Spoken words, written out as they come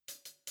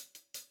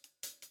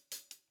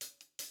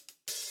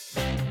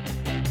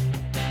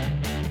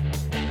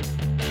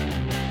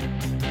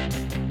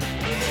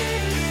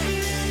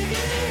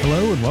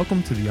Hello and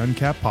welcome to the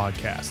Uncapped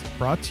Podcast,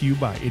 brought to you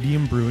by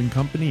Idiom Brewing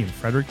Company in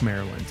Frederick,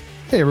 Maryland.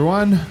 Hey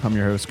everyone, I'm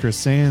your host Chris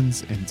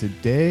Sands, and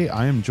today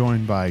I am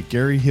joined by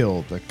Gary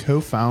Hill, the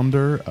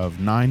co-founder of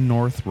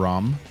 9north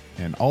Rum,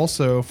 and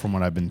also, from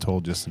what I've been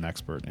told, just an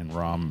expert in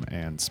rum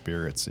and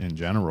spirits in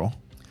general.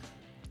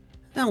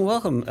 Yeah,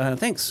 welcome.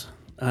 Thanks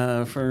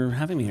for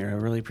having me here. I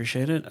really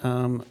appreciate it.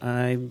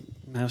 I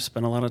have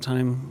spent a lot of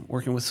time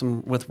working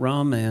with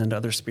rum and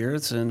other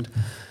spirits, and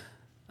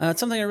it's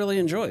something I really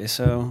enjoy.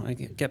 So I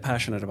get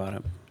passionate about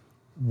it.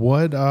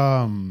 What?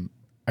 I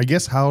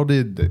guess how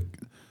did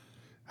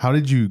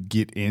you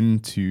get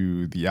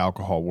into the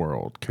alcohol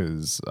world?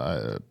 Because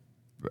I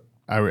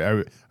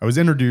was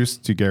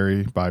introduced to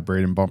Gary by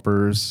Braden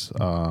Bumpers,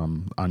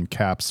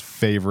 Uncap's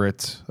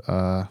favorite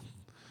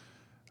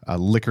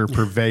liquor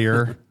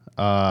purveyor.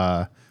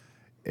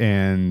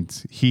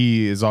 And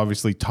he has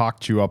obviously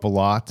talked you up a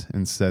lot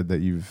and said that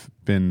you've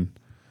been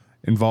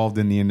involved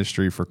in the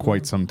industry for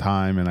quite some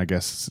time, and I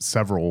guess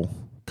several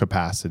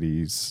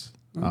capacities.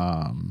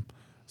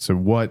 So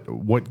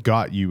what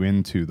got you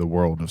into the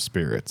world of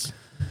spirits?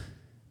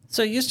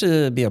 So I used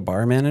to be a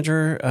bar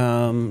manager,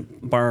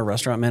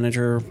 restaurant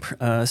manager.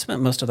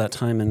 Spent most of that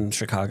time in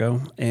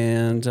Chicago,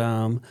 and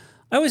I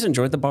always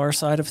enjoyed the bar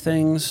side of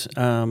things.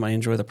 I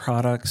enjoy the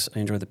products. I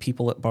enjoy the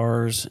people at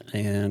bars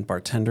and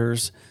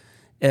bartenders.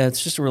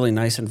 It's just a really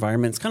nice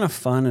environment. It's kind of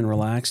fun and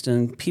relaxed,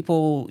 and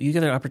you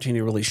get an opportunity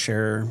to really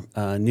share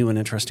new and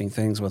interesting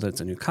things, whether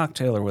it's a new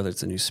cocktail or whether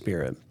it's a new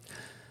spirit.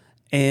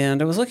 And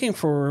I was looking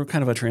for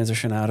kind of a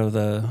transition out of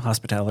the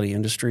hospitality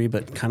industry,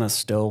 but kind of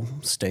still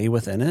stay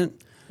within it.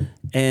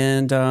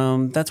 And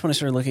that's when I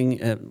started looking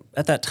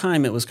at that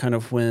time, it was kind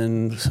of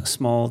when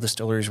small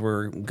distilleries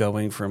were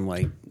going from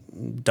like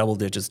double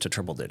digits to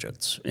triple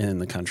digits in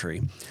the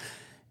country.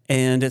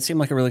 And it seemed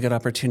like a really good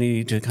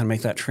opportunity to kind of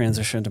make that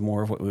transition to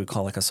more of what we would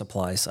call like a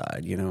supply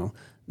side,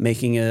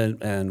 making it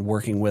and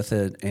working with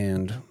it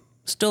and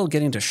still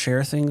getting to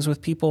share things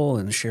with people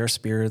and share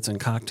spirits and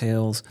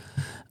cocktails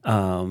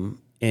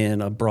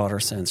in a broader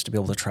sense, to be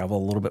able to travel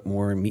a little bit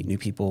more and meet new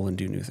people and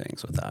do new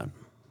things with that.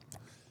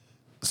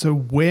 So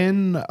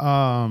when did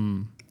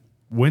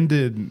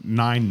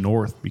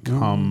 9north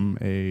become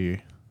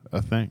a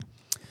thing?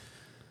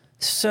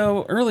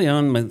 So early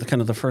on,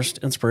 the first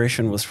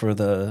inspiration was for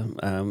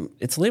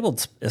it's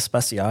labeled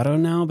Especiado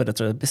now, but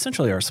it's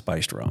essentially our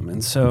spiced rum.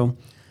 And so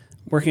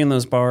working in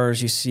those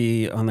bars, you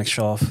see on the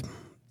shelf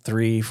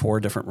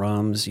 3-4 different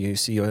rums. You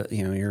see,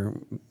 your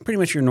pretty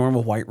much your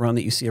normal white rum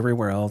that you see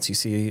everywhere else. You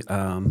see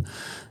some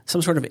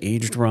sort of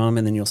aged rum,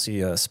 and then you'll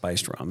see a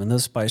spiced rum. And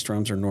those spiced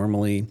rums are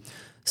normally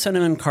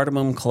cinnamon,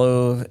 cardamom,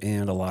 clove,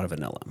 and a lot of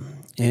vanilla.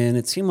 And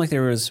it seemed like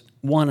there was,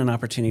 an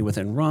opportunity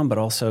within rum, but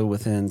also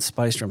within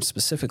spiced rum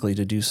specifically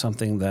to do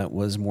something that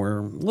was a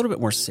little bit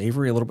more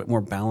savory, a little bit more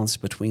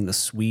balanced between the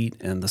sweet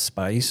and the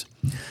spice,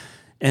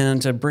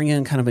 and to bring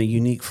in kind of a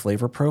unique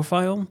flavor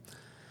profile.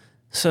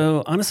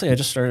 So honestly, I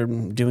just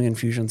started doing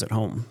infusions at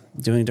home,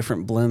 doing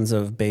different blends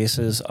of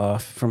bases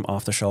from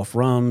off-the-shelf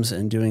rums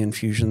and doing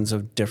infusions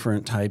of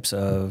different types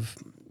of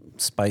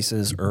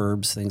spices,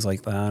 herbs, things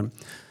like that,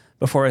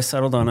 before I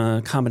settled on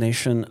a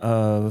combination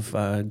of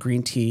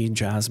green tea,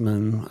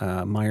 jasmine,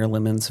 Meyer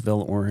lemon,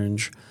 Seville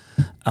orange,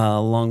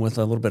 along with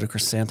a little bit of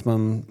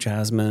chrysanthemum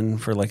jasmine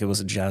it was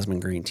a jasmine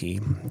green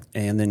tea,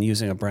 and then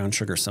using a brown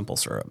sugar simple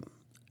syrup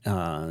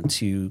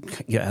to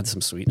add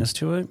some sweetness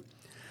to it.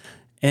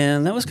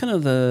 And that was kind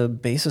of the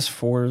basis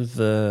for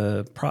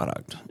the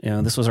product.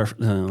 This was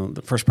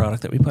the first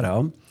product that we put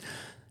out.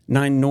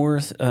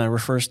 9north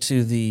refers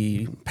to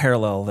the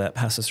parallel that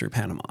passes through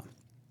Panama,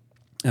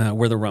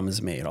 where the rum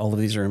is made. All of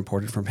these are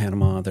imported from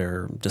Panama.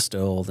 They're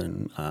distilled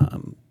and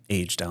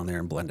aged down there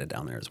and blended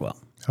down there as well.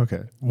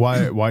 Okay.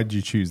 Why did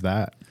you choose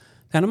that?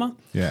 Panama?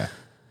 Yeah.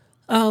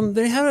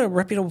 They have a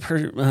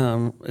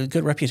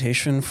good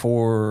reputation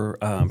for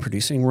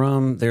producing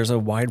rum. There's a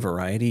wide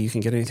variety. You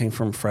can get anything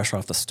from fresh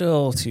off the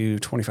still to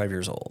 25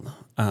 years old.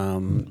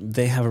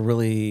 They have a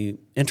really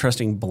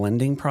interesting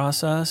blending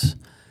process.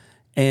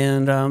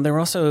 And they were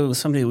also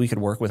somebody we could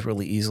work with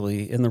really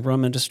easily. In the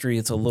rum industry,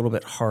 it's a little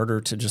bit harder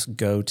to just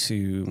go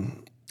to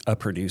a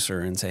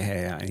producer and say,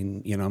 hey,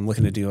 I'm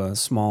looking to do a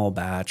small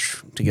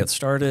batch to get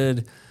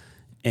started.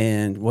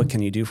 And what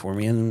can you do for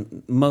me?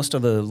 And most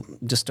of the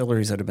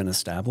distilleries that have been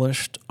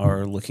established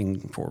are looking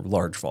for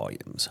large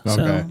volumes. Okay.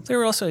 So they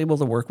were also able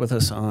to work with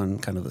us on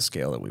kind of the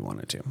scale that we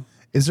wanted to.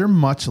 Is there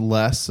much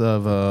less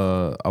of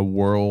a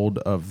world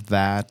of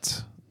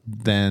that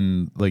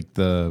than like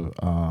the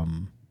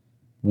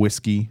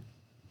whiskey?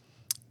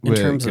 In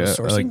terms of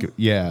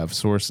sourcing? Of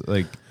source,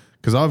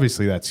 because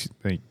obviously that's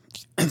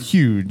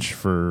huge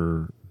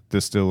for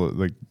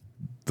the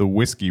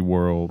whiskey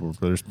world, where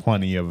there's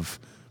plenty of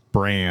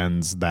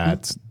brands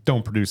that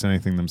don't produce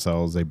anything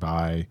themselves. They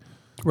buy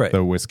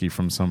the whiskey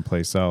from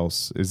someplace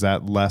else. Is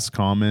that less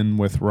common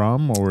with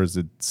rum, or is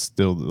it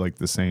still like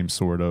the same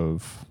sort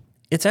of?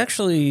 It's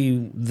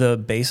actually the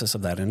basis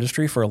of that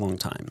industry for a long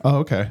time. Oh,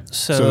 okay.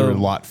 So there are a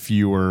lot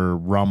fewer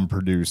rum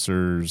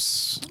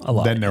producers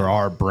than there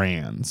are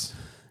brands.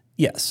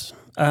 Yes.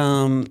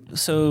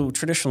 So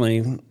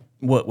traditionally,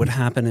 what would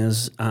happen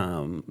is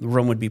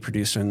rum would be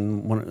produced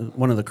in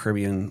one of the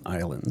Caribbean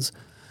islands,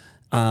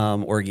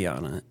 or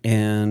Guyana,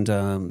 and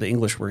the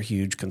English were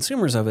huge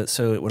consumers of it,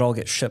 so it would all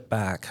get shipped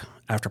back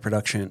after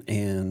production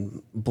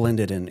and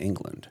blended in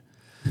England.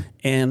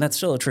 And that's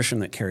still a tradition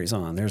that carries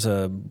on. There's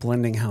a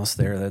blending house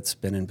there that's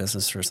been in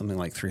business for something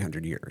like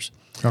 300 years.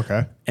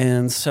 Okay.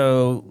 And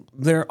so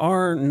there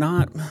are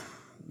not,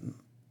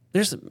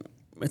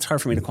 it's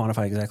hard for me to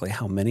quantify exactly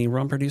how many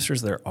rum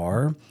producers there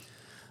are,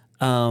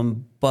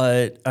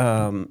 but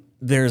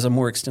there's a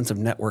more extensive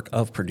network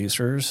of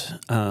producers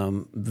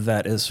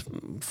that is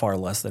far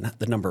less than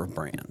the number of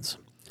brands.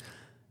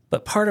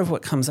 But part of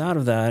what comes out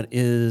of that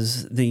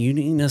is the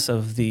uniqueness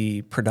of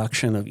the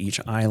production of each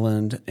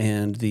island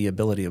and the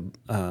ability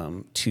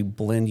to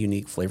blend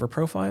unique flavor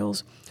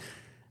profiles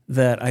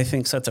that I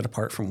think sets it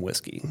apart from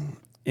whiskey.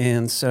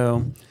 And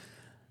so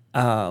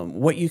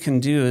what you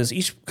can do is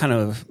each kind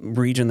of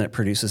region that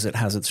produces it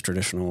has its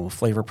traditional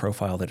flavor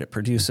profile that it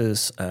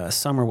produces.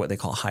 Some are what they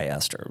call high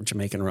ester.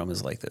 Jamaican rum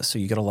is like this. So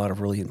you get a lot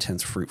of really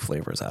intense fruit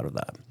flavors out of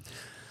that.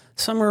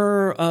 Some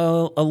are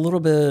a little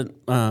bit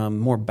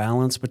more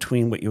balanced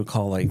between what you would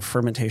call like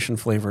fermentation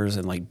flavors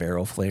and like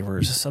barrel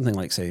flavors, something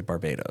like, say,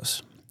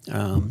 Barbados.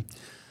 Then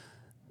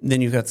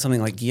you've got something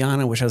like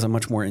Guyana, which has a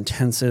much more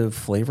intensive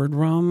flavored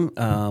rum,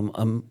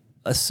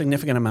 a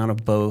significant amount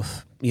of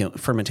both,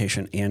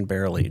 fermentation and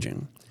barrel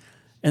aging.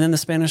 And then the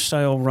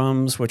Spanish-style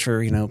rums, which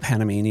are,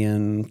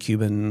 Panamanian,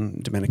 Cuban,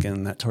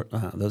 Dominican,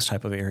 those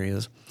type of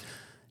areas,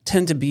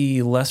 tend to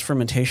be less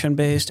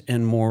fermentation-based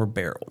and more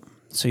barrel.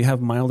 So you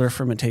have milder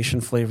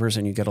fermentation flavors,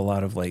 and you get a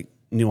lot of like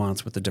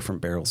nuance with the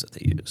different barrels that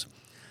they use.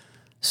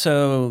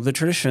 So the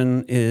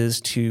tradition is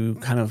to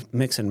kind of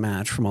mix and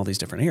match from all these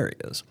different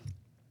areas.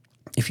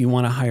 If you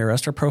want a higher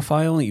ester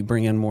profile, you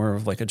bring in more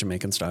of like a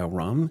Jamaican style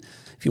rum.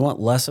 If you want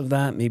less of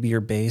that, maybe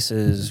your base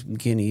is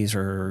Guineas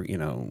or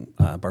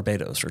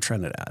Barbados or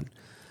Trinidad.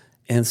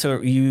 And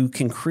so you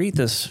can create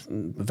this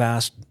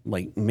vast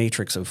like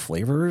matrix of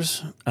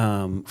flavors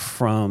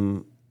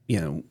from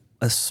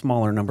a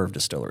smaller number of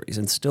distilleries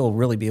and still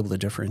really be able to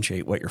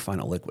differentiate what your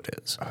final liquid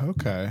is.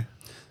 Okay.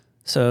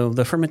 So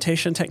the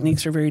fermentation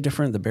techniques are very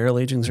different. The barrel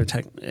aging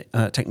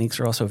techniques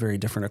are also very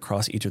different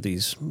across each of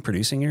these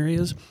producing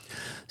areas.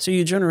 So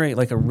you generate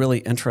like a really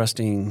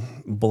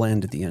interesting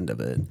blend at the end of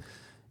it.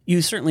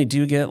 You certainly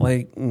do get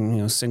like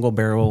single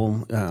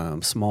barrel,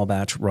 small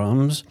batch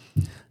rums,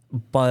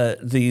 but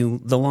the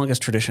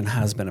longest tradition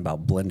has been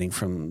about blending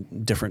from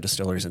different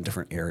distilleries in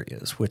different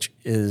areas, which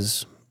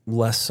is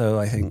less so,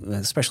 I think,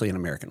 especially in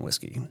American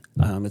whiskey.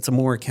 It's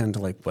more akin to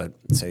like what,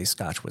 say,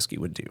 Scotch whiskey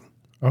would do.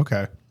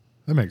 Okay.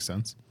 That makes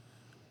sense.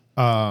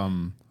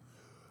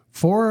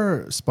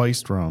 For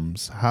spiced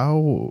rums,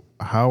 how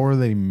are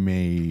they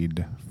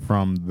made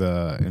from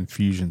the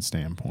infusion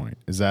standpoint?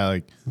 Is that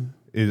like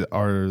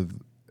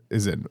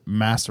is it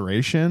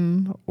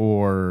maceration,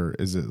 or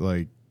is it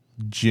like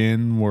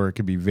gin where it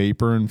could be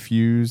vapor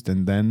infused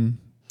and then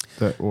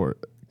or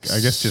I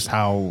guess just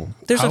how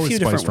there's how a few is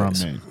different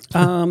spiced ways.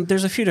 rum made?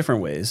 There's a few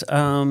different ways.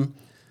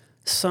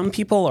 Some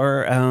people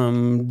are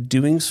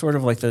doing sort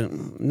of like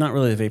not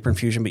really the vapor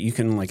infusion, but you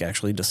can like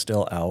actually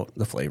distill out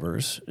the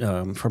flavors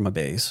from a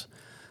base.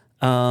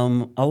 A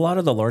lot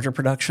of the larger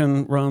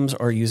production rums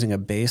are using a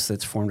base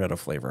that's formed out of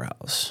flavor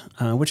house,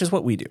 which is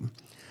what we do.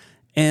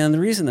 And the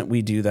reason that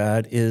we do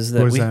that is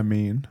that What does that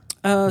mean?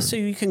 So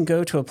you can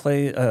go to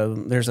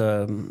there's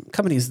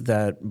companies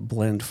that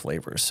blend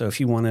flavors. So if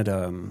you wanted,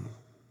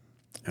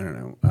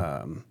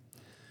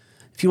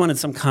 if you wanted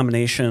some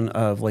combination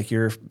of like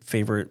your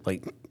favorite,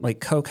 like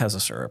Coke has a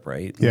syrup,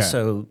 right? Yeah. And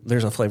so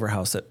there's a flavor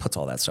house that puts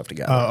all that stuff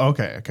together. Oh,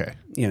 okay.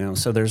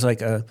 So there's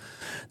like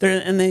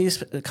and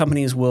these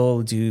companies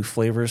will do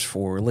flavors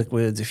for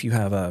liquids. If you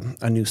have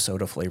a new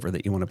soda flavor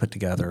that you want to put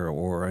together,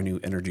 or a new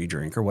energy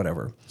drink or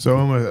whatever. So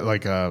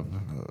like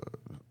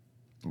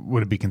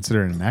would it be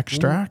considered an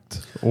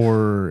extract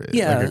or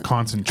like a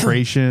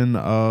concentration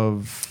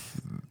of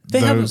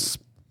those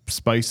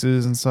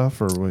spices and stuff,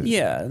 or what?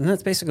 Yeah, and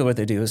that's basically what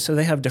they do. So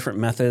they have different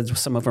methods.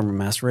 Some of them are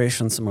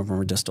maceration, some of them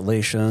are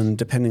distillation,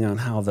 depending on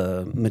how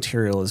the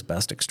material is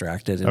best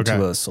extracted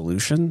into a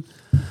solution.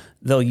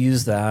 They'll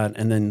use that,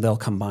 and then they'll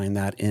combine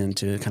that in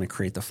to kind of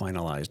create the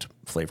finalized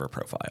flavor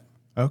profile.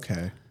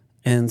 Okay.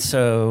 And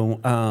so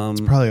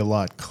it's probably a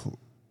lot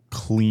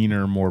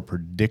cleaner, more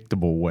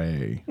predictable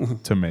way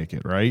to make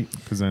it, right?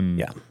 Because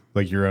then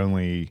like you're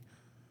only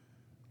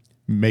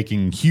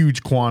making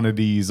huge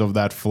quantities of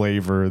that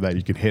flavor that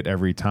you could hit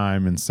every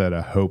time, instead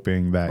of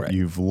hoping that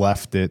you've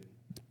left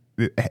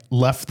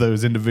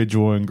those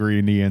individual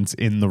ingredients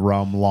in the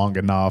rum long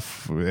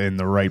enough in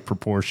the right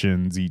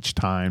proportions each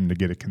time to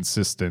get a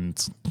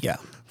consistent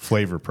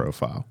flavor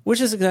profile.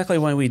 Which is exactly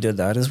why we did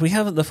that. Is we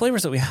have the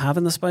flavors that we have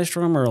in the spiced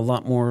rum are a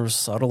lot more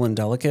subtle and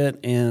delicate,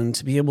 and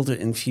to be able to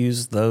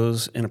infuse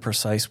those in a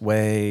precise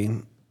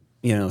way,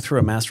 through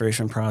a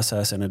maceration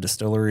process in a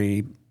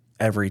distillery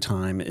every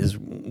time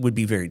would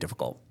be very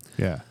difficult.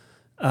 Yeah.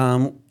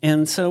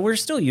 And so we're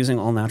still using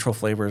all natural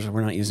flavors.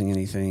 We're not using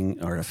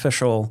anything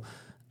artificial.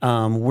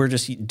 We're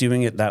just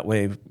doing it that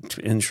way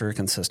to ensure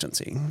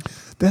consistency.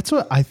 That's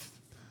what I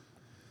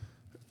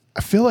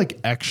feel like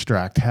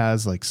extract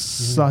has like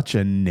such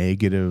a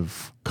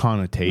negative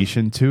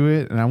connotation to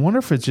it. And I wonder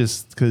if it's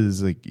just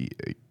because like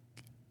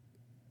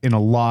in a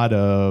lot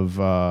of,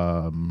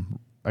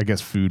 I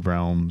guess, food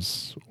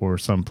realms or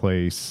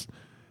someplace,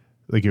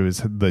 like it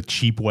was the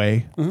cheap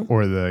way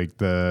or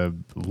the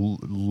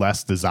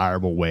less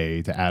desirable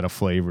way to add a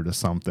flavor to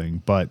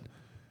something. But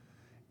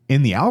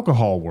in the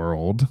alcohol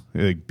world,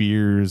 like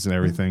beers and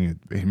everything,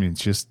 I mean,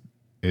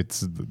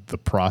 it's the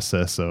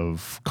process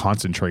of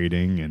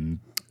concentrating and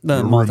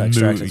the malt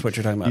extract is what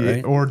you're talking about,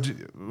 right? Or,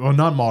 well,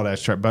 not malt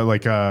extract, but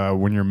like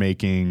when you're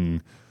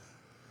making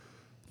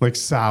like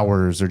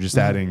sours or just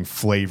adding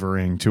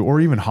flavoring to,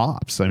 or even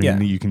hops. I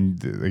mean, you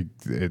can,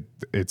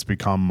 it's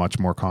become much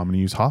more common to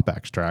use hop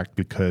extract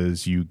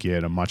because you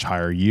get a much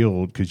higher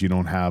yield because you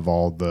don't have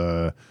all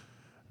the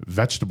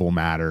vegetable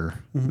matter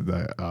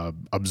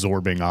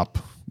absorbing up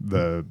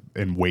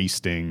and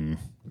wasting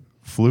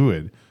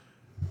fluid.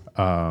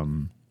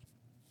 So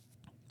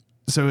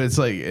it's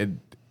like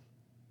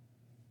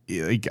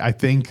I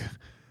think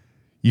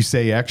you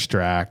say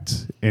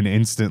extract and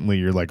instantly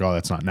you're like, oh,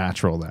 that's not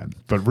natural then.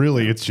 But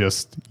really it's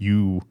just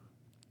you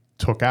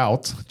took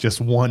out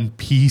just one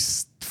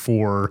piece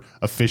for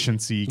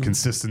efficiency,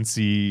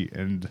 consistency,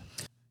 and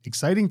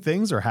Exciting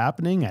things are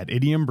happening at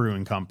Idiom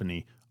Brewing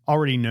Company.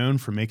 Already known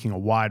for making a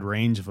wide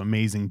range of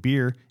amazing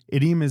beer,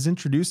 Idiom is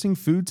introducing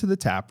food to the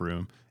tap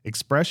room.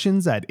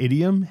 Expressions at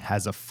Idiom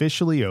has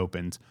officially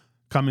opened.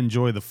 Come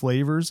enjoy the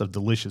flavors of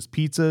delicious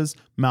pizzas,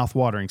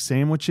 mouth-watering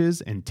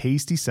sandwiches, and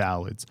tasty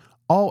salads,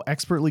 all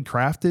expertly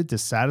crafted to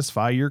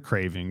satisfy your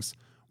cravings.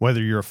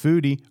 Whether you're a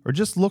foodie or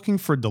just looking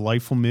for a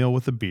delightful meal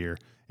with a beer,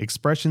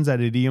 Expressions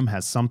at Idiom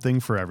has something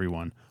for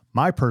everyone.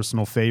 My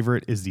personal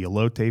favorite is the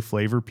elote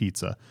flavor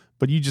pizza,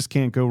 but you just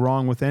can't go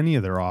wrong with any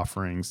of their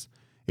offerings.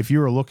 If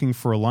you are looking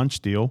for a lunch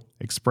deal,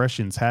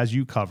 Expressions has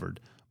you covered.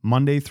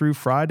 Monday through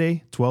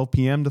Friday, 12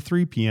 p.m. to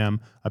 3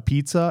 p.m., a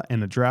pizza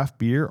and a draft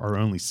beer are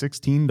only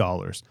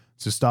 $16.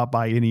 So stop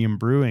by Idiom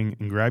Brewing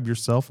and grab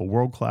yourself a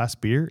world-class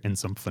beer and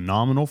some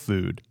phenomenal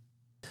food.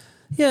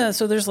 Yeah,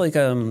 so there's like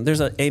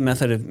there's a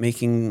method of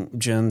making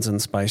gins and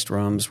spiced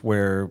rums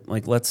where,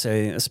 like, let's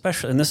say,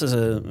 especially, and this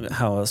is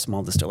how a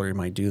small distillery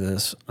might do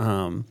this.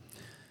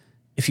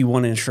 If you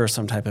want to ensure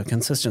some type of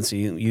consistency,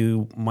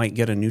 you might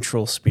get a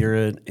neutral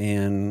spirit,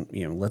 and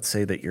let's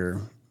say that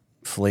your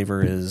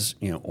flavor is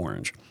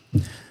orange,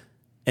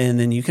 and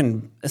then you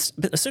can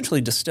essentially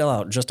distill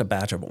out just a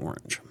batch of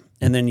orange.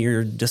 And then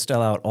you distill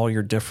out all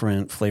your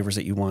different flavors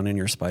that you want in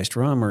your spiced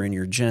rum or in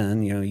your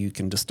gin. You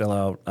can distill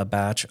out a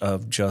batch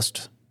of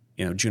just,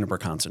 juniper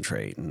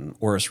concentrate and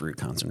orris root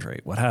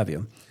concentrate, what have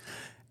you.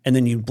 And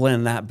then you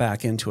blend that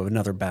back into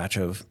another batch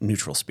of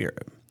neutral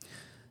spirit.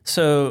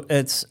 So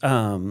it's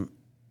kind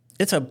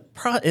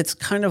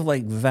of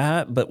like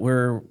that, but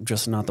we're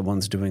just not the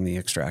ones doing the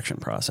extraction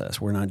process.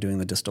 We're not doing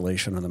the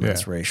distillation or the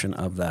maceration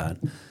of that.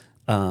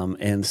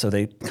 And so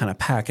they kind of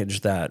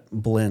package that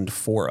blend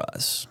for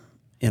us,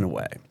 in a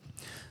way.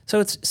 So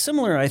it's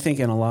similar, I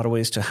think, in a lot of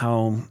ways to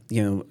how,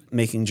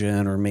 making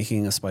gin or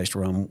making a spiced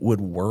rum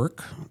would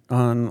work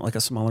on like a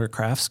smaller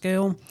craft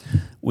scale.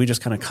 We just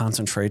kind of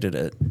concentrated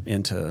it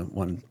into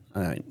one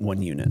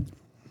unit.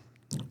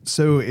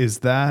 So is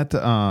that,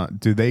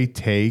 do they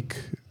take,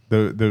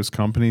 those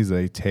companies,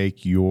 they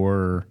take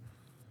your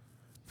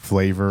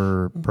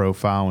flavor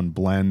profile and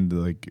blend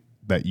like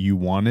that you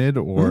wanted,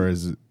 or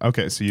is it,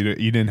 okay, so you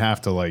didn't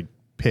have to like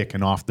pick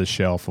an off the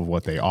shelf of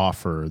what they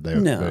offer.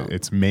 No.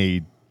 It's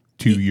made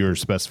to your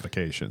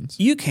specifications.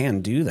 You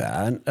can do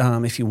that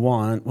if you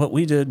want. What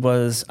we did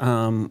was,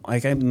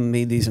 I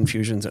made these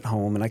infusions at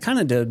home, and I kind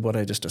of did what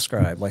I just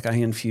described. Like I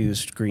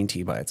infused green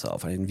tea by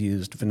itself. I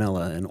infused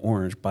vanilla and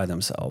orange by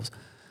themselves.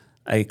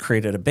 I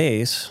created a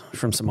base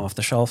from some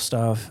off-the-shelf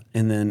stuff,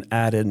 and then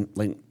added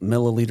like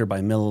milliliter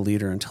by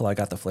milliliter until I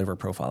got the flavor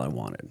profile I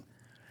wanted.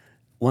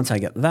 Once I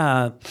get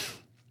that,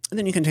 and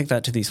then you can take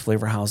that to these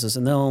flavor houses,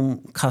 and they'll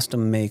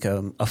custom make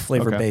a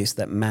flavor base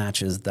that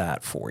matches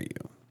that for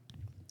you.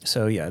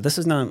 So yeah, this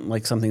is not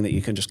like something that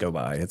you can just go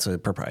buy. It's a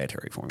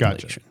proprietary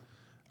formulation.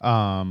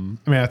 Gotcha.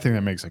 I think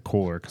that makes it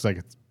cooler because I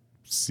could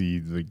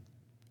see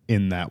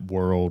in that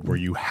world where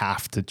you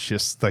have to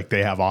just like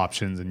they have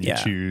options and you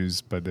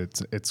choose, but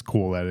it's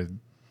cool that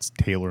it's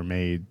tailor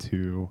made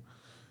to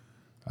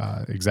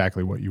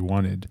exactly what you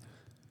wanted.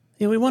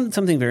 Yeah, we wanted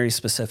something very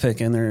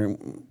specific,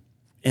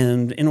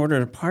 and in order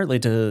to partly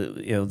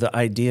to, the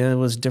idea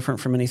was different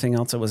from anything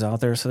else that was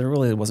out there. So there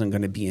really wasn't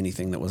going to be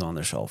anything that was on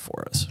the shelf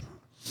for us.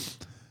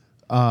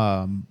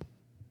 One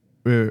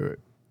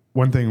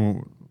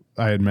thing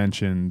I had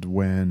mentioned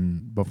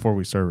before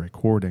we started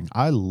recording,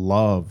 I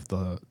love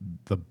the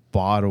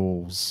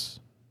bottles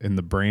and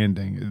the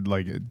branding.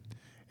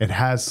 It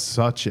has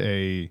such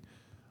a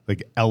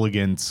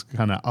elegant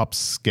kind of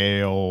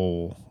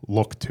upscale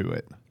look to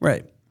it.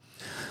 Right.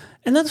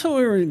 And that's what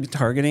we were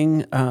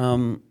targeting.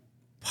 So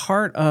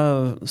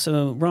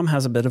rum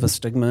has a bit of a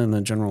stigma in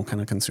the general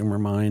kind of consumer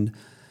mind.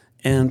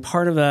 And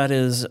part of that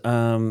is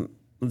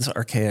this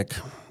archaic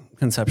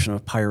conception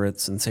of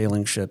pirates and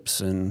sailing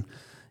ships and,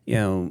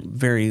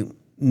 very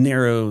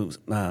narrow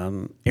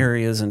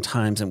areas and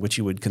times in which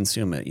you would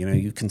consume it.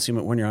 You consume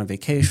it when you're on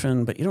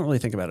vacation, but you don't really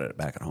think about it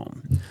back at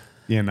home.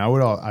 Yeah, and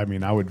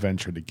I would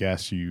venture to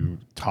guess you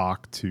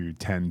talk to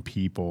 10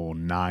 people,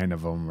 9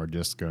 of them are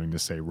just going to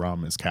say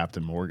rum is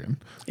Captain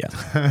Morgan.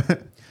 Yeah.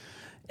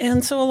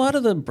 And so a lot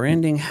of the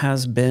branding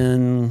has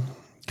been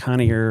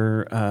kind of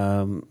your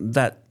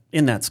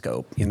in that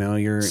scope,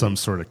 your some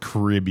sort of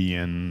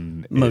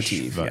Caribbean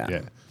motif.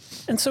 Yeah.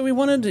 And so we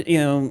wanted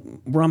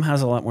to, rum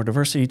has a lot more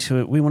diversity to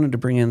it. We wanted to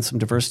bring in some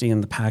diversity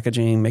in the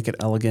packaging, make it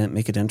elegant,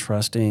 make it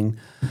interesting.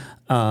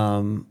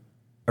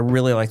 I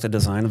really like the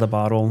design of the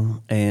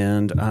bottle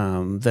and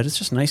that it's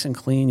just nice and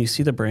clean. You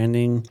see the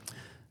branding,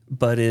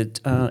 but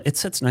it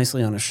sits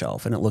nicely on a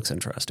shelf and it looks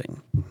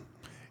interesting.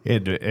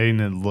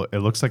 It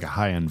looks like a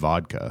high-end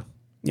vodka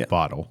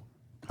bottle,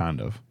 kind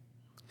of.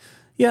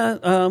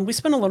 Yeah, we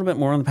spent a little bit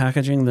more on the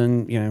packaging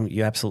than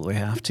you absolutely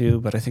have to,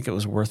 but I think it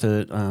was worth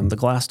it. The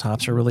glass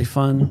tops are really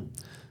fun.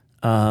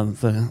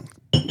 The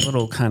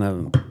little kind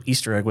of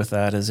Easter egg with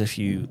that is if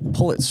you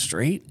pull it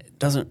straight, it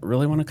doesn't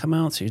really want to come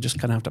out, so you just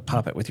kind of have to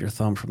pop it with your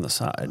thumb from the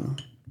side.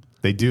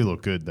 They do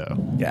look good though.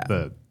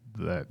 Yeah,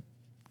 that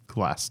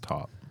glass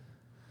top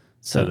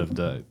instead of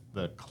the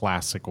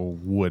classical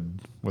wood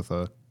with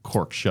a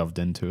cork shoved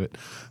into it.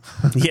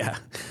 Yeah.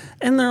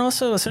 And they're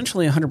also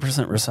essentially 100%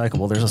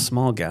 recyclable. There's a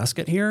small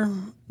gasket here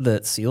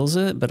that seals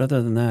it, but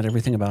other than that,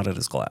 everything about it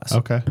is glass.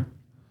 Okay.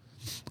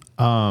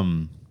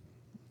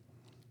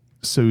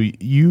 So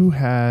you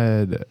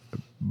had,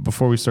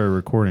 before we started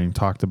recording,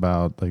 talked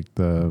about like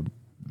the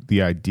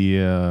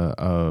idea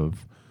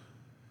of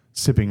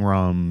sipping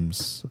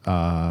rums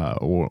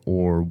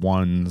or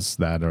ones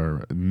that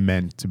are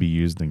meant to be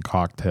used in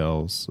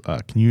cocktails.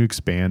 Can you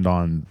expand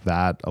on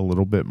that a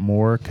little bit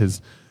more?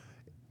 Because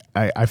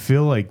I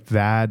feel like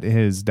that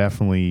has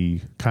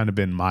definitely kind of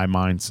been my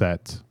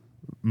mindset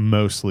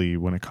mostly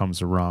when it comes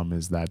to rum,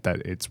 is that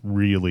it's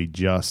really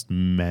just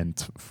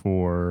meant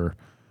for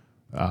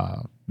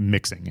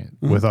mixing it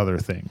with other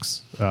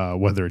things,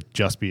 whether it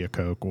just be a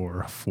Coke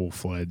or a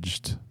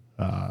full-fledged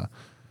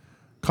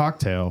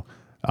cocktail.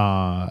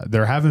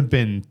 There haven't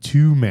been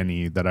too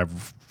many that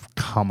I've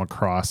come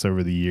across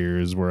over the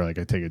years where like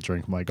I take a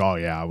drink, I'm like, oh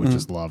yeah, I would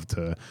just love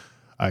to.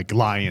 Like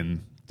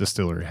Lion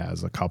Distillery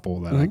has a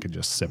couple that I could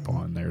just sip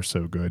on. They're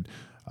so good.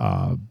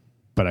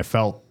 But I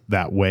felt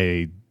that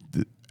way.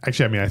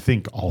 Actually, I mean, I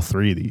think all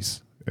three of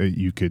these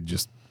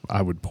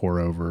I would pour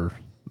over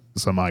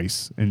some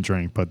ice and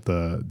drink, but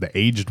the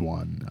aged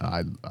one,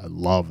 I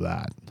love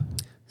that.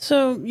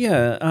 So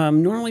yeah,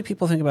 normally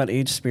people think about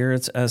aged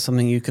spirits as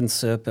something you can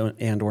sip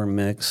and or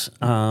mix.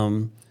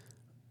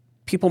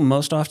 People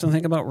most often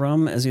think about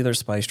rum as either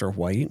spiced or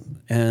white,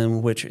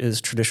 and which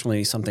is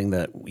traditionally something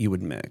that you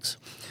would mix.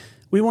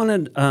 We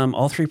wanted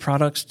all three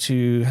products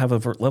to have a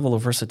level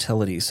of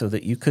versatility so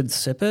that you could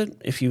sip it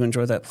if you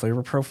enjoy that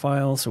flavor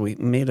profile. So we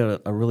made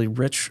a really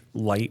rich,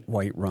 light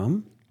white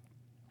rum.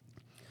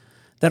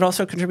 That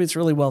also contributes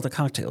really well to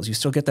cocktails. You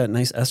still get that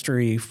nice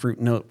estery fruit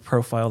note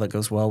profile that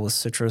goes well with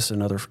citrus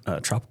and other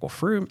tropical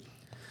fruit.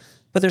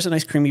 But there's a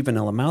nice creamy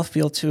vanilla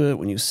mouthfeel to it.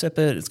 When you sip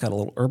it, it's got a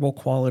little herbal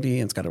quality.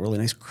 And it's got a really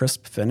nice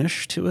crisp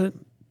finish to it.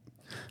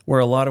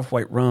 Where a lot of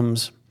white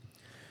rums,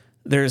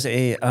 there's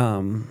a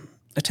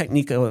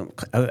technique of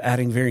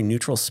adding very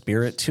neutral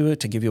spirit to it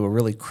to give you a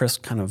really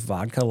crisp kind of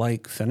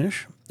vodka-like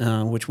finish,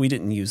 which we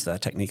didn't use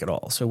that technique at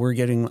all. So we're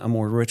getting a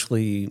more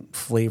richly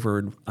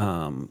flavored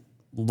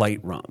light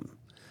rum.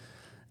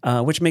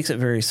 Which makes it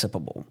very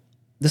sippable.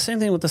 The same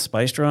thing with the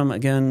spiced rum.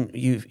 Again,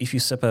 if you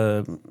sip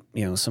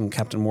some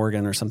Captain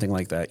Morgan or something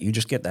like that, you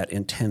just get that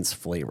intense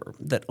flavor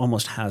that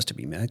almost has to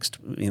be mixed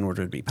in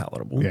order to be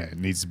palatable. Yeah, it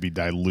needs to be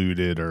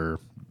diluted or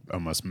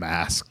almost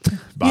masked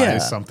by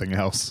something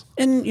else.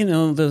 And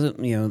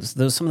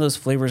some of those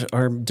flavors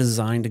are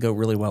designed to go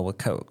really well with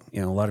Coke.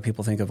 A lot of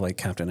people think of like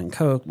Captain and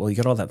Coke. Well, you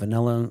get all that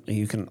vanilla.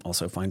 You can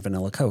also find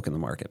vanilla Coke in the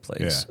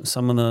marketplace. Yeah.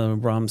 Some of the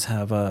rums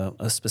have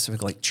a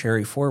specific like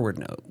cherry forward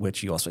note,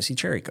 which you also see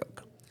cherry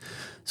Coke.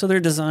 So they're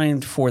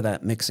designed for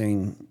that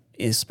mixing,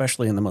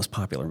 especially in the most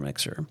popular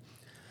mixer.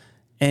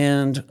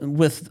 And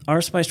with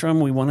our spiced rum,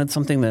 we wanted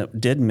something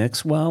that did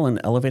mix well in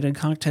elevated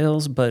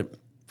cocktails, but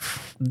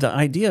the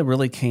idea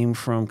really came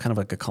from kind of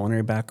like a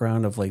culinary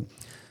background of like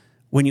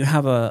when you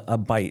have a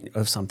bite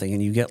of something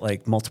and you get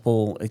like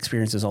multiple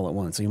experiences all at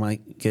once. So you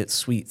might get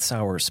sweet,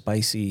 sour,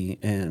 spicy,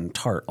 and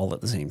tart all at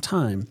the same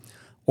time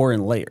or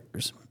in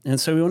layers. And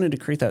so we wanted to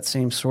create that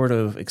same sort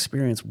of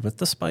experience with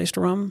the spiced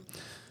rum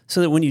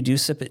so that when you do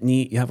sip it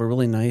neat, you have a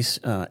really nice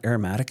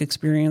aromatic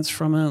experience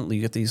from it.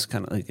 You get these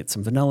you get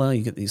some vanilla,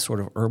 you get these sort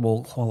of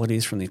herbal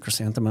qualities from the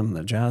chrysanthemum and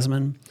the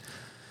jasmine.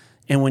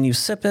 And when you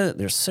sip it,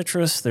 there's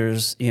citrus,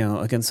 there's,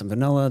 again, some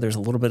vanilla, there's a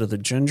little bit of the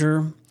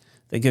ginger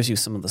that gives you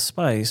some of the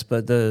spice.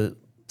 But the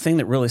thing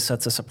that really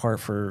sets us apart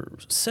for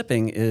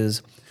sipping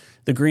is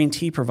the green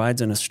tea provides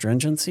an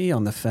astringency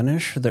on the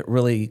finish that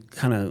really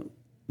kind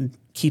of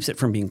keeps it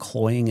from being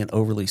cloying and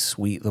overly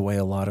sweet the way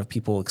a lot of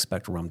people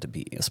expect rum to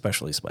be,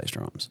 especially spiced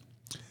rums.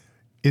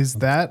 Is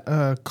that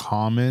a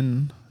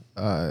common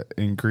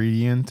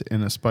ingredient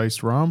in a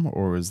spiced rum,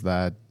 or is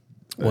that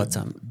What's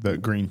the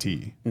green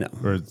tea? No.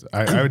 Or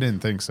I didn't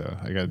think so.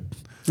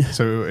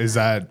 So is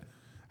that,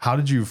 how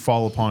did you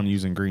fall upon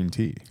using green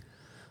tea?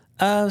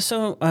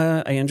 So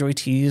I enjoy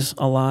teas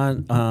a lot,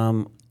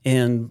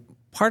 and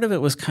part of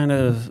it was kind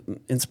of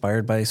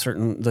inspired by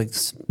certain, like,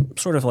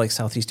 sort of like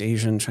Southeast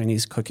Asian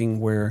Chinese cooking,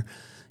 where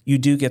you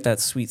do get that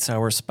sweet,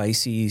 sour,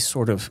 spicy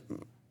sort of,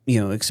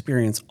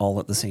 experience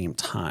all at the same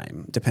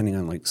time, depending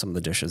on like some of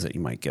the dishes that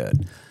you might get.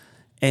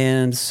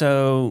 And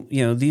so,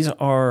 these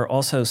are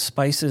also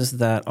spices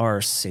that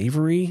are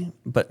savory,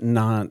 but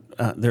not,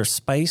 they're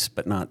spice,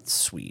 but not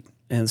sweet.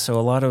 And so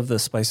a lot of the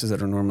spices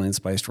that are normally in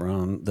spiced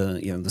rum,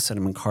 the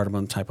cinnamon,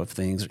 cardamom type of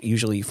things,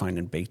 usually you find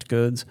in baked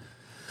goods.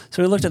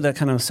 So we looked at that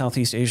kind of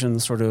Southeast Asian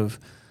sort of,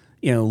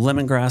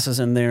 lemongrass is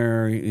in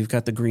there. You've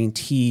got the green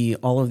tea,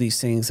 all of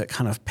these things that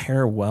kind of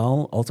pair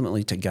well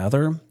ultimately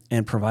together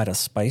and provide a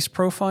spice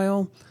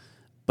profile,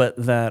 but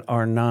that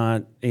are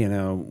not,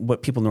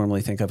 what people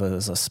normally think of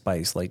as a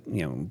spice, like,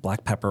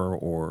 black pepper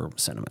or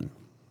cinnamon.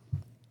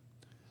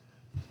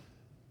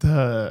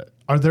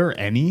 Are there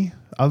any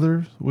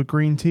others with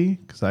green tea?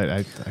 Because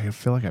I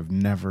feel like I've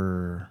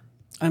never.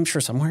 I'm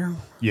sure somewhere.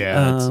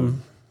 Yeah,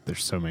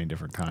 there's so many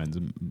different kinds.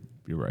 And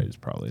you're right, it's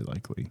probably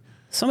likely.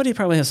 Somebody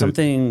probably has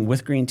something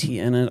with green tea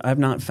in it. I've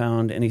not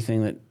found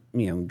anything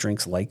that,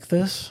 drinks like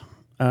this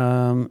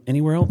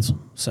anywhere else.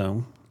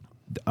 So,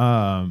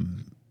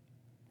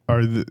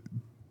 do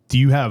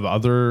you have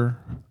other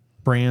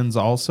brands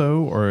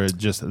also, or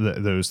just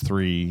those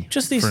three?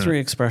 Just these three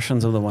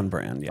expressions of the one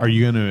brand. Yeah. Are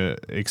you going to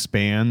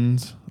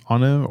expand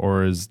on it,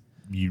 or is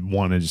you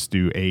want to just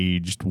do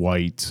aged,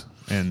 white,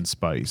 and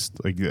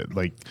spiced? Like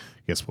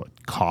guess what?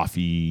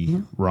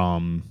 Coffee,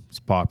 rum is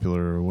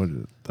popular. What's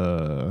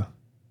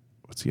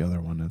the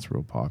other one that's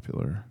real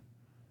popular?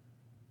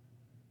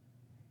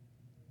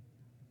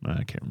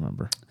 I can't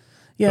remember.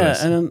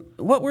 Yeah, and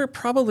what we're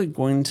probably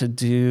going to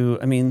do,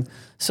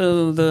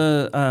 so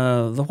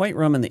the white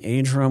rum and the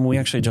aged rum, we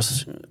actually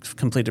just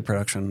completed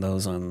production of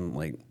those on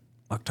like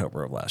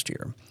October of last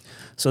year.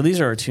 So these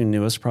are our two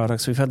newest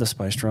products. We've had the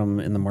spiced rum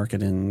in the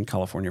market in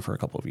California for a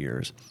couple of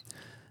years.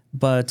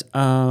 But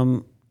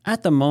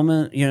at the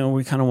moment,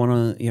 we kind of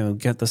want to,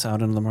 get this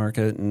out into the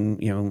market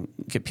and,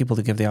 get people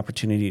to give the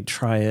opportunity to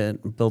try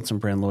it, build some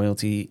brand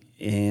loyalty,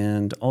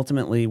 and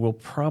ultimately we'll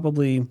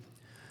probably,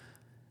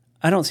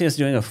 I don't see us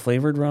doing a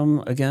flavored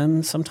rum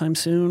again sometime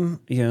soon.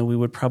 We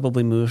would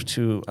probably move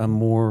to a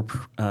more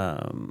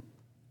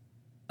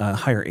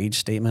higher age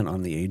statement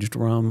on the aged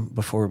rum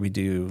before we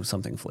do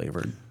something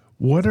flavored.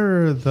 What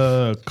are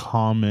the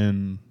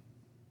common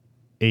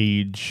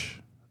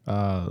age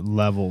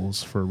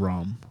levels for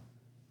rum?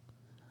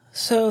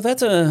 So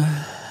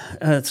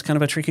it's kind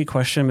of a tricky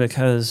question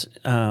because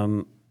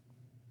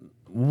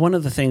one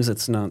of the things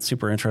that's not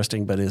super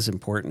interesting but is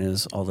important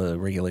is all the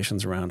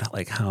regulations around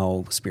like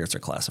how spirits are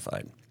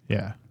classified.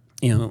 Yeah.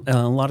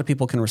 A lot of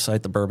people can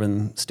recite the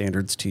bourbon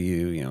standards to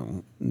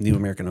you, New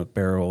American Oak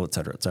Barrel, et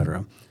cetera, et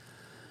cetera.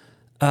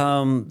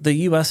 The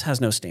U.S. has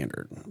no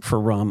standard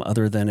for rum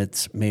other than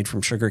it's made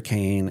from sugar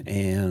cane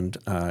and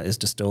is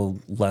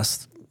distilled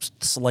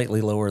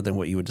slightly lower than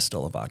what you would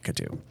distill a vodka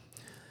to.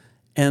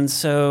 And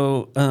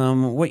so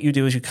what you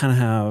do is you kind of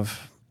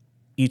have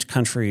each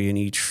country and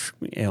each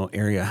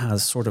area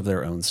has sort of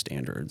their own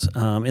standards.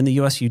 In the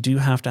U.S., you do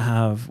have to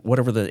have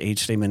whatever the age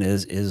statement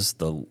is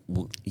the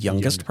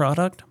youngest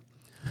product.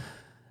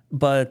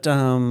 But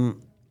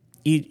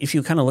if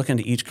you kind of look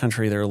into each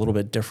country, they're a little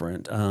bit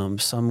different.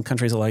 Some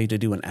countries allow you to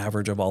do an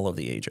average of all of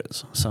the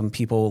ages. Some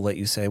people let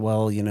you say,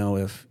 well,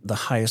 if the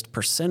highest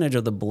percentage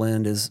of the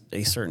blend is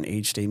a certain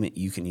age statement,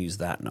 you can use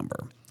that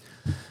number.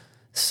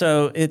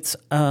 So it's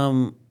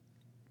a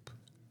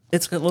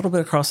little bit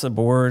across the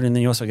board, and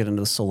then you also get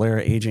into the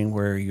Solera aging,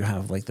 where you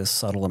have like this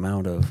subtle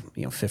amount of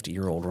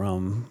 50-year-old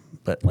rum,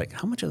 but like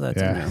how much of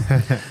that's in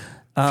there?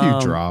 A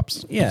few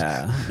drops.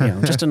 Yeah,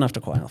 just enough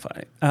to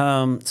qualify.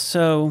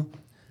 So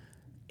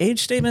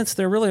age statements,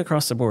 they're really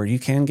across the board. You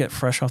can get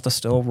fresh off the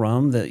still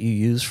rum that you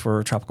use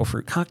for tropical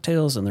fruit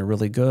cocktails, and they're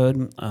really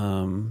good.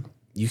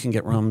 You can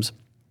get rums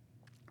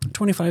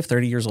 25,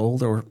 30 years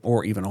old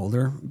or even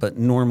older, but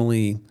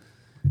normally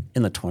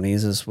in the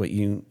 20s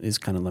is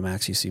kind of the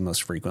max you see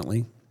most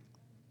frequently.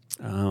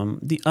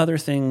 The other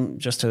thing,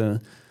 just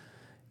to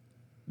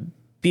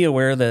be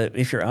aware that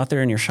if you're out there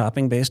and you're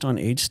shopping based on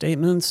age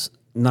statements,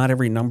 not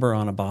every number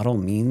on a bottle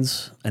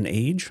means an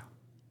age.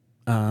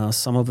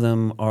 Some of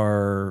them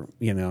are,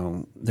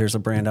 there's a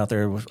brand out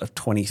there of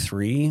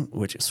 23,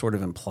 which sort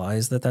of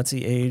implies that that's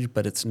the age,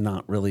 but it's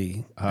not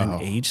really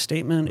an age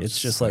statement. It's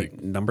just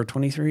like number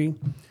 23.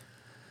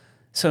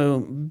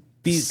 So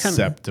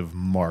deceptive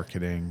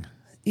marketing.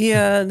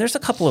 Yeah, there's a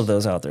couple of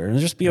those out there, and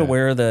just be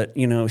aware that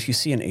if you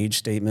see an age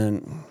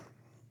statement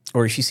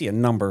or if you see a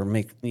number,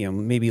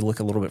 maybe look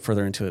a little bit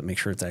further into it, make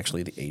sure it's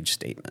actually the age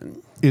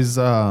statement. Is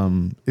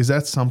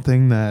that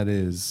something that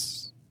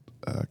is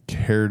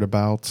cared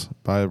about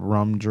by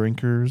rum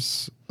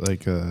drinkers?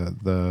 Like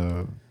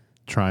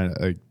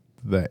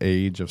the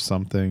age of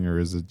something, or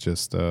is it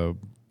just like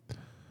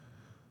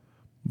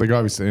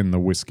obviously in the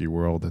whiskey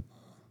world,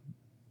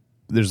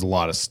 there's a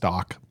lot of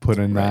stock put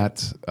in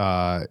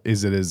that.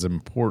 Is it as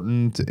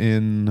important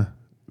in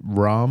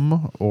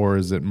rum, or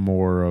is it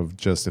more of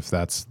just if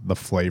that's the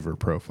flavor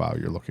profile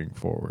you're looking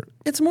forward?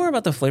 It's more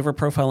about the flavor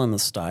profile and the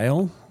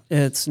style.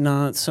 It's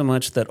not so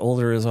much that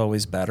older is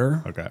always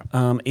better. Okay.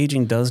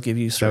 Aging does give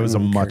you certain. That was a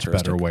much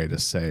better way to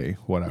say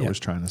what I was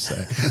trying to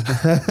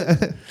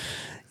say.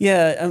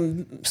 Yeah,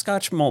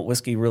 Scotch malt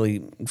whiskey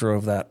really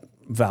drove that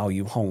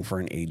value home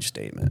for an age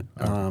statement,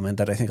 and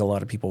that I think a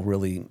lot of people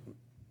really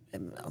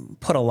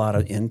put a lot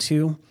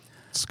into.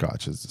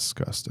 Scotch is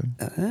disgusting.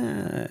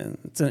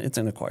 It's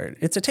an acquired.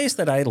 It's a taste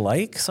that I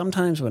like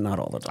sometimes, but not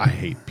all the time. I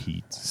hate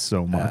peat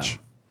so much.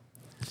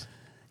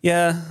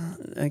 Yeah,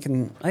 I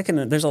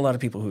can. There's a lot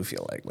of people who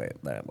feel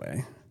that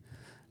way,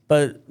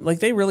 but like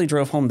they really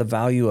drove home the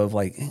value of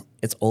like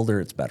it's older,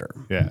 it's better.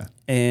 Yeah,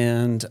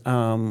 and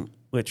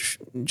which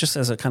just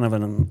as a kind of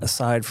an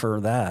aside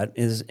for that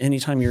is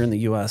anytime you're in the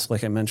U.S.,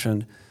 like I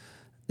mentioned,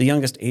 the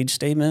youngest age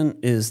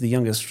statement is the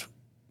youngest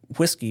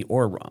whiskey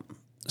or rum.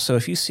 So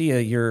if you see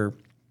a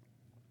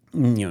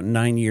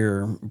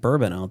 9-year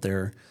bourbon out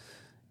there,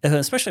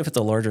 especially if it's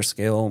a larger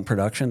scale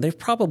production, they've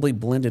probably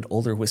blended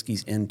older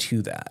whiskeys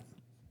into that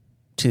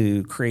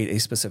to create a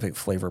specific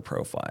flavor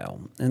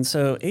profile. And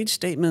so age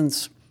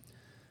statements,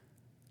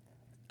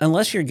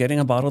 unless you're getting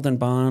a bottled and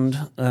bond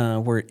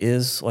where it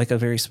is like a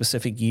very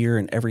specific year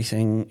and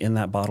everything in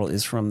that bottle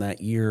is from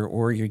that year,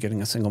 or you're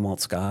getting a single malt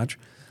Scotch,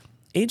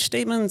 age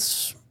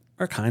statements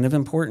are kind of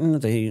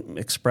important. They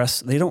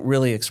don't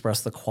really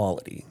express the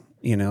quality,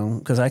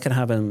 because I could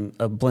have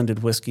a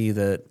blended whiskey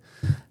that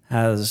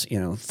has,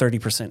 30%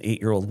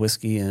 8-year-old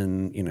whiskey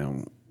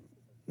and,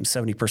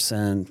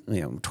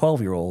 70%,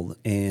 12-year-old,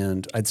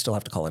 and I'd still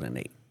have to call it an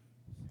 8.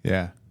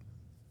 Yeah.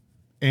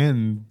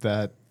 And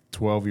that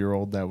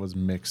 12-year-old that was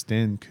mixed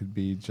in could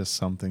be just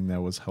something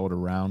that was held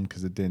around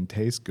because it didn't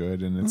taste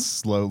good, and it's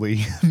slowly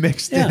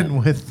mixed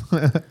in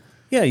with.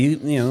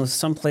 Yeah,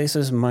 some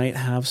places might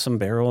have some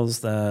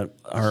barrels that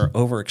are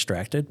over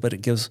extracted, but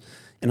it gives,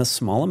 in a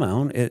small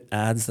amount, it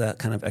adds that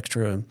kind of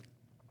extra,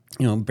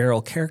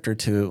 barrel character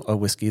to a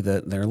whiskey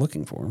that they're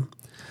looking for.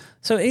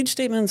 So age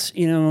statements,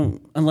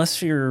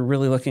 unless you're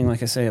really looking,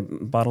 like I say,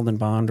 at bottled and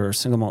bond or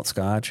single malt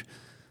Scotch,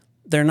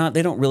 they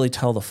don't really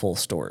tell the full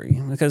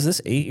story, because this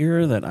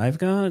 8-year that I've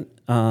got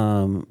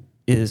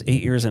is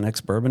 8 years in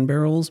ex-bourbon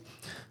barrels.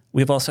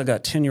 We've also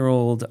got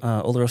 10-year-old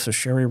Oloroso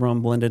sherry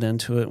rum blended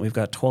into it. We've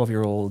got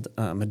 12-year-old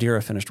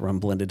Madeira finished rum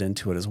blended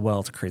into it as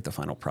well to create the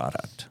final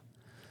product.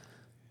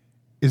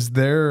 Is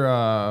there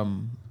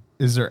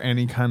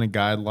any kind of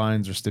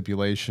guidelines or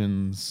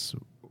stipulations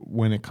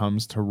when it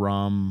comes to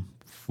rum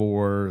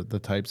for the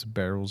types of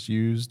barrels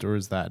used, or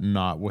is that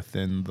not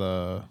within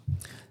the...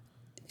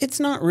 It's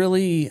not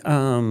really,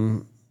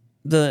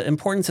 the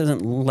importance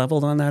isn't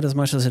leveled on that as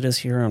much as it is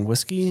here on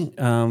whiskey.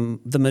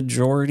 The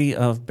majority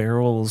of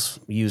barrels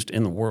used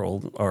in the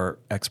world are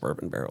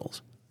ex-bourbon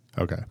barrels.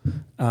 Okay.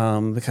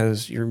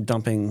 Because you're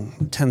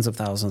dumping tens of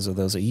thousands of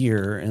those a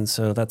year, and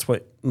so that's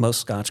what most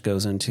Scotch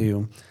goes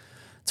into.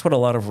 It's what a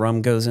lot of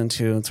rum goes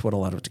into. It's what a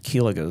lot of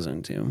tequila goes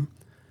into.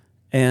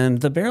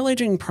 And the barrel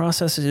aging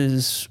process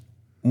is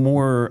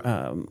more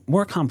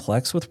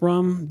complex with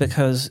rum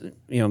because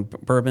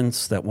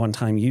bourbon's that one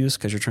time use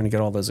because you're trying to get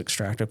all those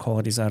extractive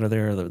qualities out of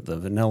there, the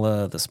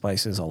vanilla, the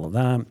spices, all of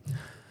that.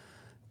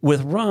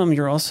 With rum,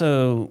 you're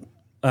also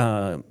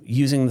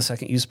using the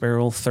second use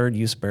barrel, third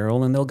use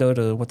barrel, and they'll go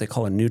to what they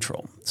call a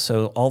neutral.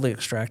 So all the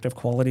extractive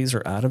qualities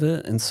are out of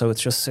it, and so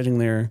it's just sitting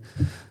there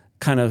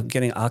kind of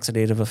getting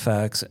oxidative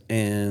effects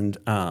and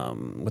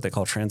what they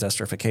call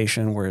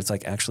transesterification, where it's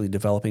like actually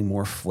developing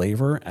more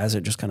flavor as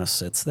it just kind of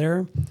sits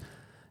there.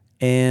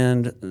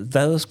 And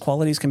those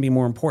qualities can be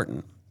more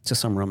important to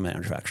some rum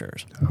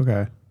manufacturers.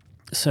 Okay.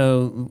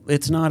 So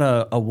it's not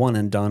a one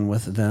and done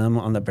with them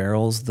on the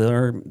barrels.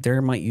 They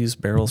might use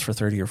barrels for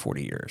 30 or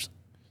 40 years.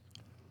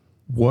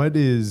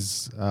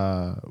 What's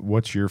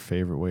your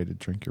favorite way to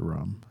drink your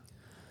rum?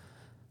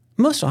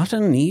 Most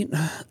often neat,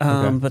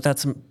 Okay. but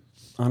that's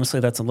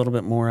a little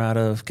bit more out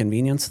of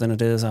convenience than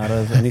it is out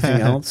of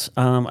anything else.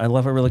 I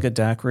love a really good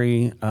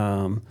daiquiri.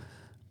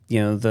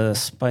 The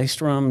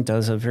spiced rum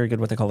does a very good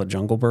what they call a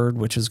jungle bird,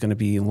 which is going to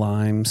be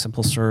lime,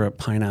 simple syrup,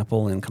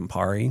 pineapple, and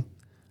Campari.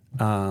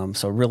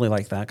 So really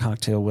like that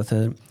cocktail with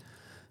it.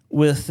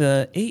 With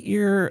the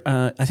 8-year,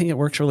 I think it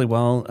works really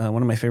well.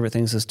 One of my favorite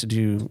things is to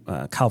do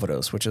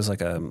Calvados, which is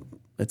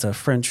it's a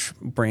French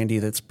brandy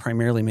that's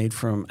primarily made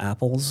from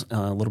apples.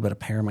 A little bit of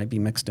pear might be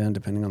mixed in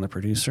depending on the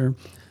producer.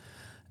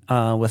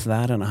 With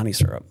that and a honey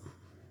syrup.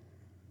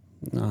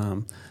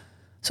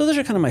 So those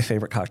are kind of my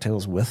favorite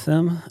cocktails with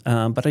them,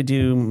 but I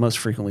do most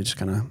frequently just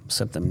kind of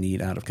sip them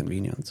neat out of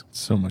convenience.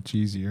 So much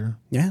easier.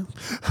 Yeah,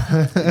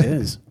 it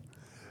is.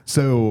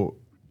 So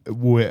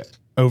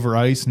over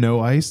ice,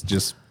 no ice,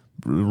 just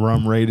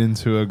rum right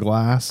into a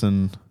glass,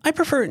 and I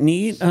prefer it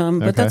neat,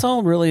 but that's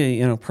all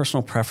really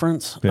personal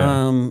preference.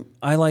 Yeah.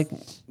 I like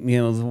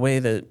the way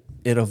that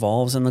it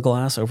evolves in the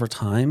glass over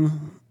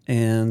time.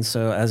 And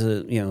so as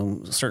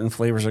certain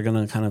flavors are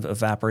going to kind of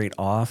evaporate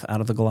off out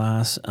of the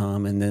glass,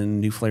 and then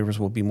new flavors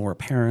will be more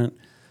apparent.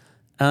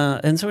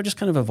 And so it just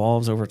kind of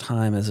evolves over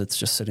time as it's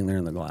just sitting there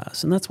in the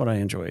glass. And that's what I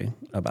enjoy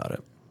about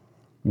it.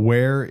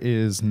 Where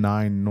is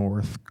 9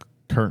 North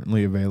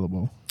currently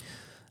available?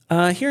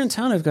 Here in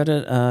town, I've got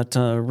it at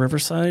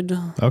Riverside.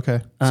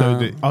 Okay.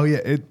 So,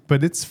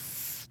 but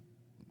it's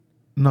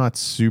not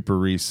super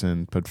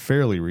recent, but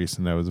fairly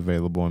recent that was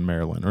available in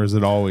Maryland. Or has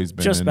it always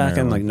been just back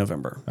Maryland? in like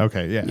November.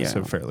 Okay, yeah,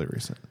 so fairly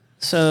recent.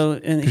 So,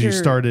 because you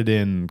started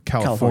in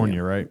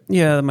California, right?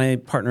 Yeah, my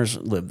partners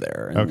live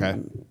there. Okay.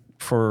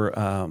 For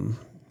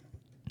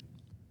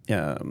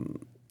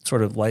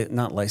sort of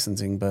not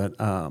licensing, but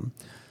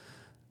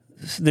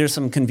there's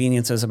some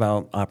conveniences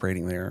about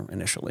operating there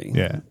initially.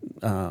 Yeah.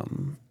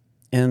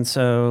 And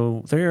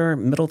so they're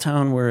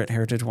Middletown. We're at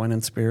Heritage Wine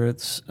and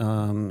Spirits.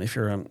 If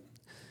you're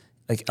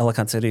like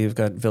Ellicott City, you've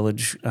got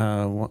Village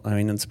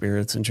Wine and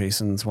Spirits and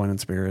Jason's Wine and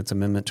Spirits,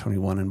 Amendment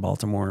 21 in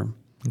Baltimore.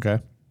 Okay.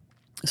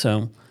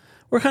 So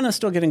we're kind of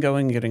still getting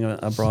going, getting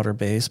a broader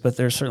base, but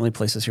there's certainly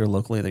places here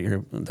locally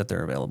that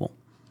they're available.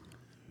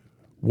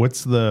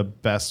 What's the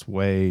best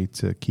way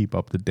to keep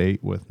up to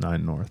date with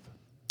 9 North?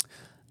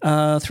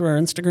 Through our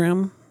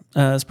Instagram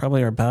is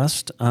probably our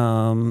best,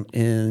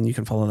 and you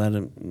can follow that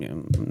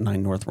at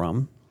 9 North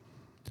Rum.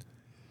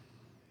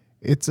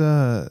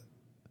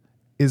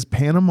 Is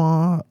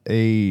Panama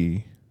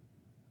a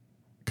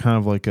kind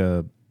of like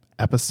a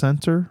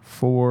epicenter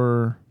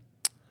for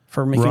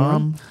making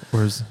rum?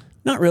 Or is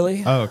not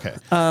really? Oh, okay.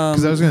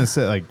 Because I was going to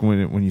say, like,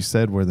 when you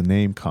said where the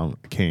name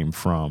came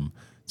from,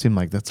 it seemed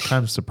like that's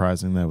kind of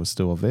surprising that it was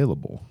still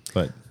available.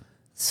 But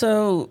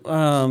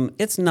so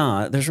it's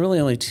not. There's really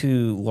only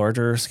two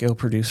larger scale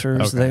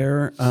producers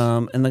there,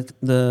 and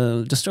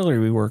the distillery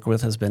we work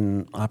with has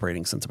been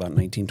operating since about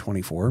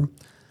 1924.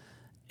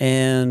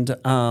 And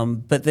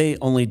but they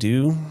only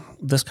do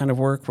this kind of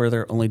work where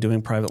they're only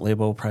doing private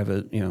label,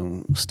 private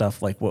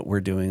stuff like what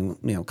we're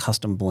doing,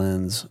 custom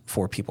blends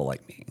for people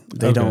like me.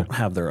 They don't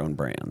have their own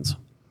brands.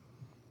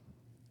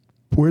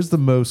 Where's the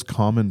most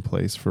common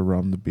place for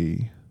rum to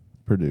be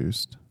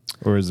produced,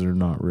 or is there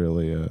not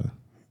really a?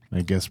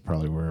 I guess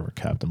probably wherever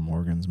Captain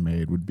Morgan's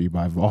made would be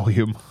by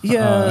volume.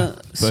 Yeah,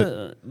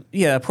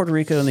 Puerto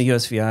Rico and the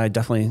USVI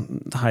definitely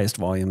the highest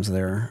volumes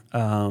there.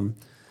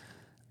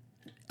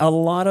 A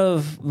lot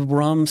of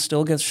rum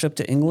still gets shipped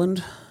to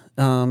England,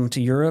 to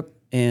Europe,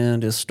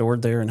 and is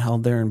stored there and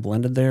held there and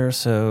blended there.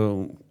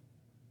 So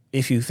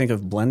if you think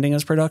of blending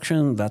as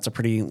production, that's a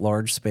pretty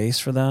large space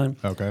for that.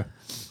 Okay.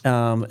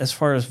 As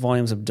far as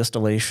volumes of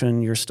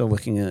distillation, you're still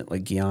looking at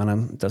like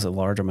Guyana does a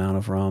large amount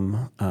of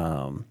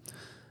rum.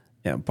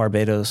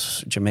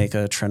 Barbados,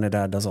 Jamaica,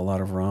 Trinidad does a lot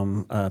of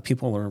rum.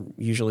 People are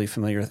usually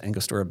familiar with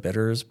Angostura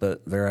bitters,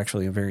 but they're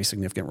actually a very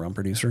significant rum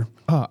producer.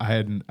 Oh,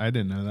 I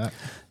didn't know that.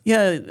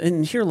 Yeah,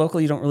 and here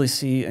locally you don't really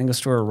see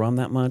Angostura rum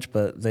that much,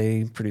 but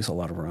they produce a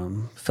lot of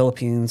rum.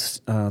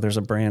 Philippines, there's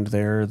a brand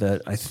there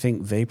that I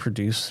think they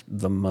produce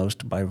the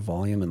most by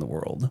volume in the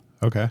world.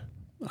 Okay.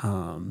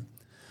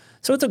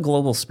 So it's a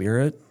global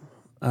spirit,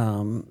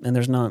 and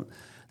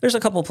there's a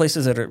couple of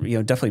places that are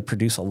definitely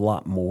produce a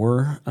lot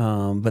more,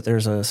 but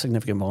there's a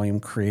significant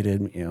volume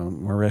created.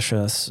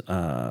 Mauritius,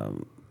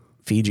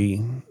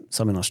 Fiji,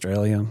 some in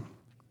Australia.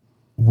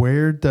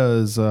 Where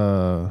does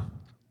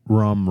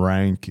rum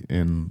rank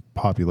in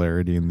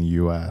popularity in the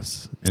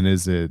U.S., and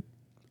is it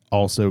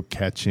also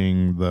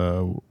catching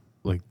the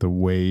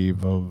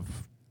wave of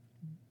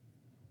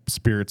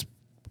spirits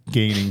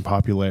gaining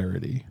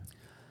popularity?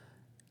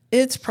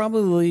 It's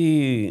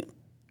probably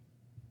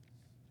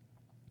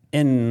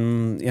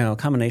in a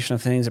combination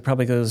of things. It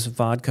probably goes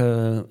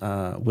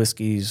vodka,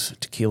 whiskeys,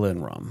 tequila,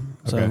 and rum.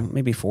 So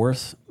maybe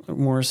fourth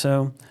more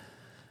so.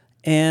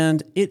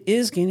 And it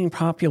is gaining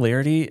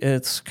popularity.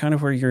 It's kind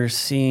of where you're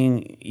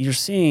seeing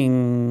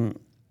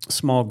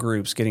small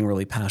groups getting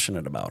really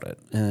passionate about it.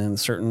 And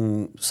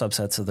certain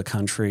subsets of the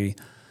country,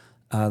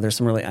 there's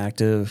some really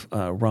active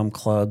rum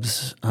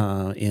clubs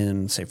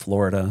in, say,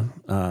 Florida,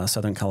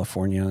 Southern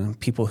California.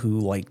 People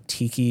who like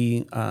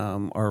tiki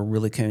are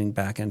really coming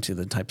back into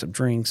the types of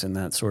drinks and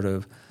that sort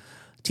of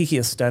tiki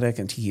aesthetic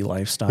and tiki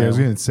lifestyle. Yeah, I was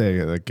going to say,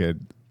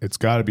 it's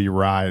got to be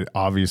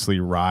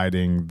obviously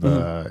riding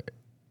the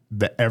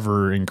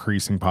ever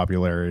increasing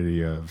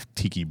popularity of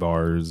tiki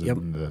bars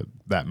and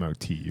that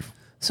motif.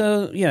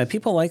 So yeah,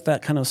 people like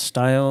that kind of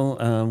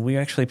style. We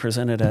actually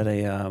presented at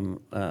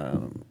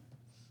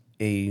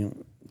a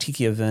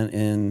tiki event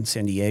in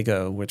San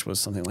Diego, which was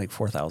something like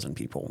 4,000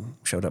 people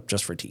showed up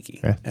just for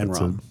tiki and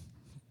rum.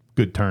 A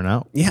good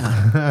turnout.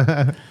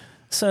 Yeah.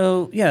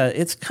 So yeah,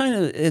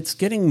 it's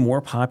getting more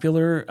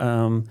popular.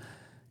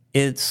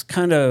 It's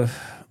kind of,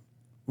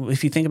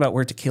 if you think about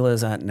where tequila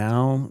is at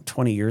now,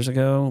 20 years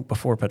ago,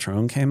 before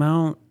Patron came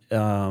out,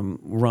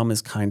 rum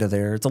is kind of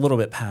there. It's a little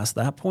bit past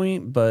that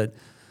point, but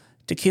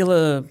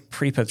tequila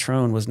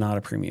pre-Patron was not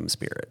a premium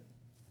spirit.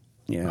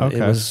 It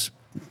was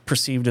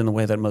perceived in the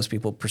way that most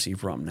people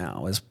perceive rum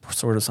now, as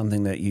sort of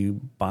something that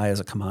you buy as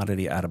a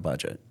commodity at a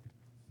budget.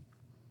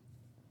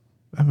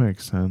 That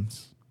makes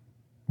sense.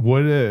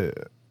 What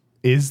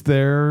is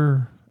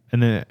there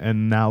an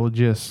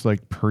analogous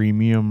like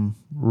premium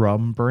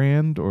rum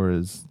brand, or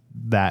is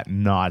that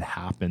not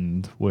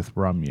happened with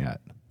rum yet?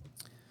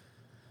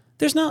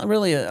 There's not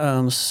really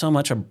so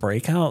much a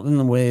breakout in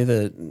the way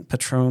that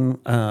Patron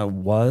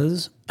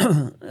was.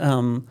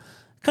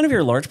 Kind of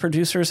your large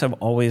producers have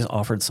always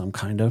offered some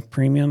kind of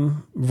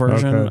premium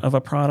version of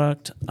a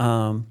product.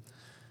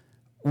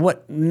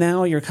 What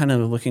now you're kind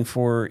of looking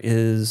for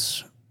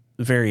is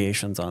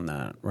variations on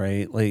that,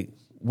 right? Like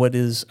what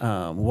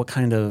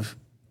kind of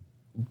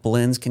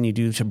blends can you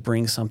do to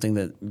bring something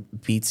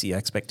that beats the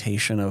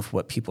expectation of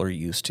what people are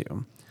used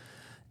to?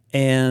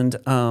 And,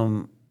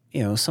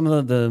 some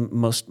of the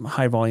most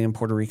high volume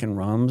Puerto Rican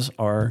rums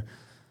are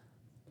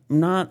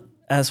not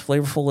as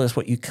flavorful as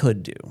what you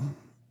could do.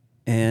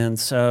 And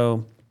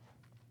so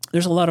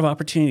there's a lot of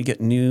opportunity to get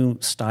new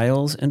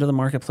styles into the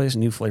marketplace,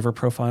 new flavor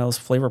profiles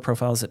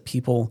that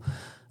people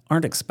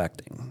aren't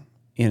expecting.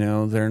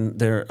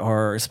 There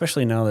are,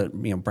 especially now that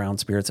brown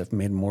spirits have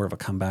made more of a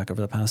comeback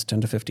over the past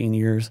 10 to 15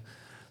 years,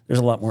 there's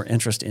a lot more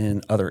interest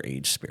in other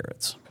aged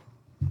spirits.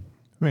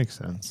 Makes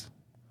sense.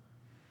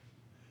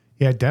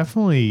 Yeah,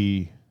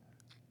 definitely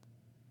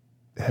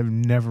have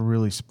never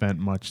really spent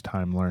much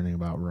time learning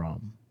about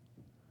rum,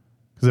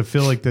 because I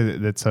feel like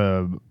that's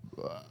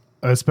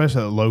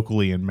especially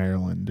locally in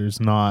Maryland, there's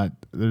not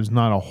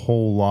a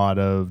whole lot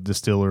of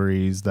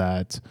distilleries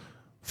that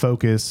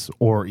focus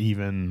or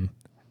even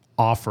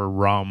offer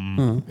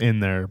rum in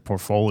their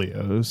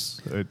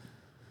portfolios. I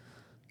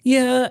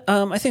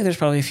think there's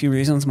probably a few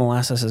reasons.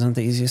 Molasses isn't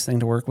the easiest thing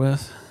to work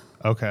with.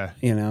 Okay.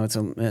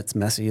 It's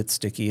messy, it's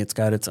sticky, it's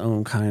got its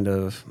own kind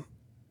of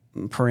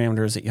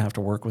parameters that you have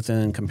to work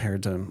within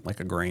compared to like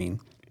a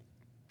grain.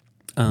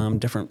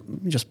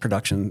 Different just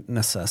production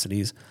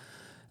necessities.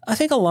 I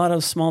think a lot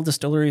of small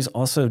distilleries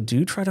also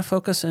do try to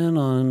focus in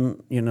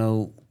on,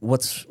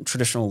 what's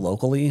traditional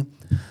locally.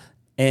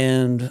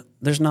 And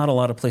there's not a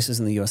lot of places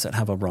in the U.S. that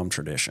have a rum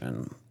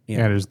tradition.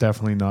 Yeah, there's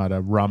definitely not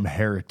a rum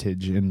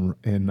heritage in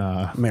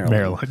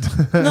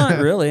Maryland. Not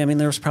really. I mean,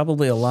 there was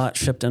probably a lot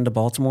shipped into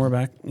Baltimore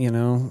back,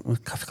 a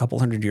couple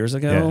hundred years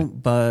ago,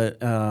 but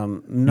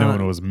no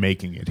one was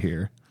making it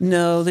here.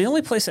 No, the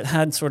only place that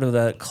had sort of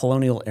that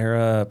colonial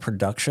era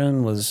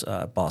production was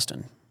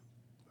Boston.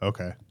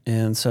 Okay.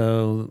 And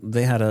so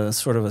they had a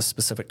sort of a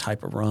specific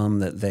type of rum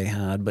that they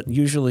had, but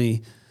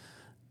usually,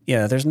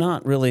 there's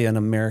not really an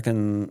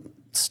American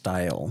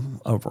style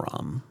of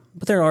rum.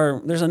 But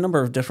there's a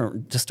number of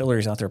different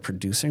distilleries out there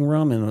producing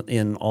rum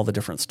in all the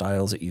different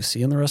styles that you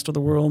see in the rest of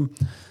the world.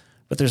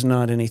 But there's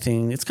not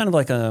anything. It's kind of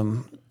like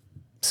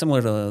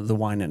similar to the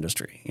wine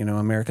industry.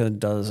 America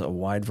does a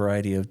wide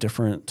variety of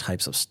different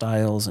types of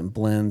styles and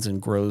blends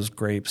and grows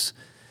grapes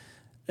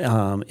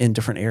in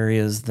different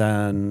areas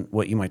than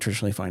what you might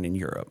traditionally find in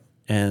Europe.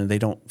 And they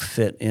don't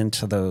fit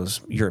into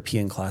those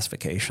European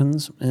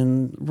classifications.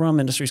 And rum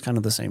industry is kind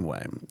of the same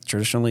way.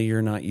 Traditionally,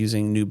 you're not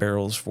using new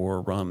barrels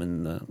for rum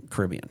in the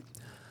Caribbean.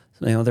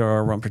 So, there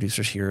are rum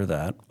producers here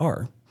that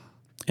are,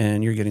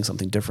 and you're getting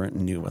something different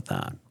and new with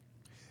that.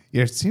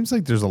 Yeah, it seems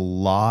like there's a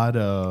lot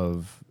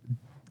of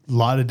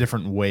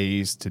different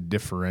ways to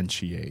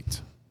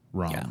differentiate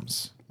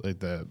rums. Yeah.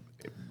 Like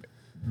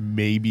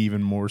maybe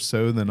even more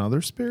so than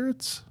other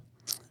spirits.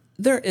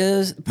 There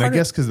is. I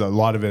guess because a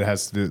lot of it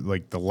has to do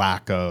like the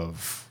lack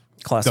of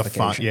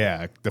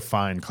classification.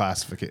 Defined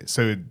classification.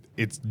 So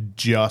it's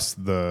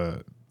just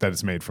that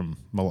it's made from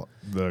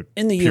the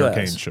in the pure US.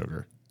 cane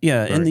sugar.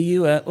 Yeah, right? in the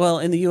U.S. Well,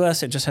 in the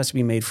U.S. it just has to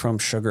be made from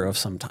sugar of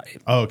some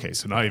type. Oh, okay,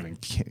 so not even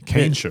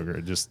cane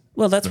sugar, just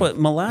that's what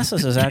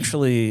molasses is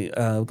actually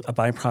a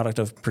byproduct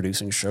of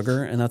producing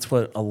sugar, and that's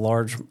what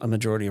a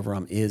majority of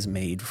rum is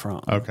made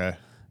from. Okay,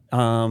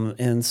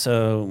 and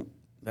so.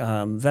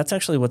 That's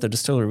actually what the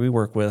distillery we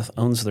work with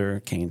owns their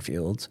cane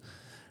fields.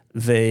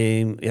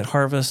 It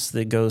harvests,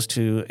 it goes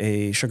to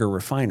a sugar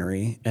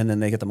refinery, and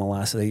then they get the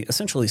molasses. They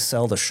essentially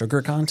sell the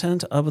sugar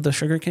content of the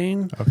sugar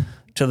cane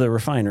to the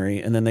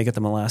refinery, and then they get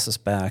the molasses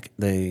back.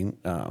 They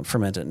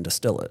ferment it and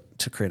distill it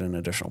to create an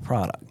additional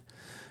product.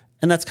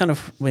 And that's kind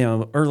of,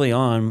 early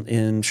on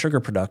in sugar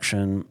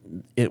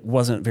production, it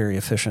wasn't very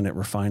efficient at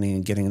refining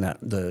and getting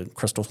the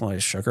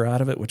crystallized sugar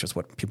out of it, which is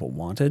what people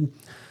wanted.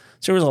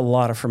 So there was a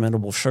lot of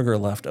fermentable sugar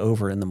left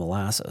over in the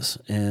molasses.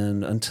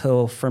 And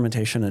until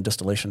fermentation and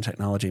distillation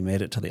technology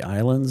made it to the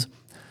islands,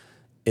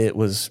 it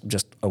was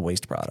just a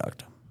waste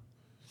product.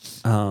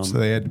 So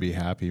they had to be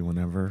happy when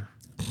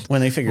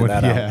they figured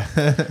that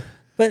out.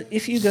 But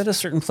if you go to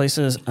certain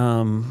places,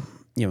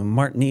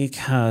 Martinique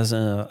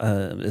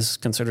is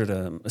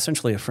considered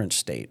essentially a French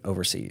state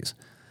overseas.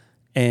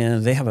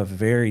 And they have a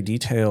very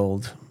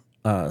detailed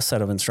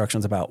set of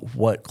instructions about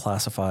what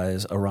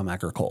classifies a rum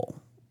agricole.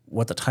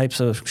 What the types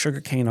of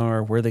sugarcane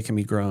are, where they can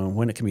be grown,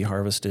 when it can be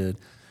harvested,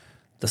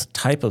 the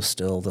type of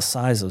still, the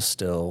size of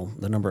still,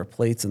 the number of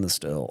plates in the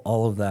still,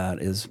 all of that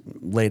is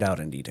laid out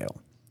in detail.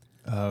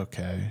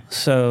 Okay.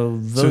 So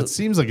it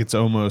seems like it's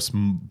almost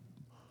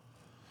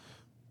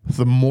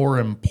the more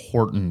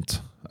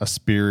important a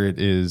spirit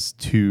is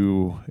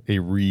to a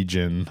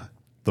region,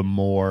 the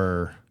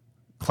more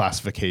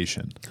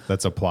classification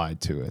that's applied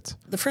to it.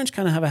 The French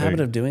kind of have a habit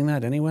of doing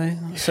that anyway.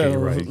 So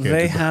right.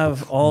 they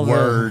have all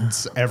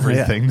Words,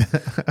 everything.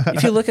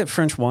 If you look at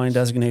French wine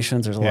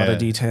designations, there's a lot Yeah. of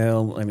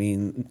detail. I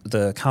mean,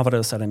 the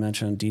Calvados that I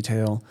mentioned,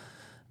 detail.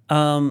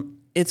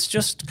 It's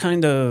just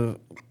kind of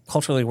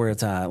culturally where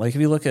it's at. Like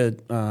if you look at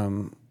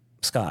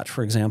Scotch,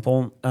 for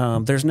example,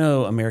 there's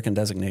no American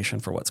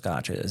designation for what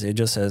Scotch is. It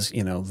just says,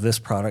 this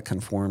product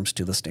conforms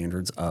to the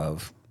standards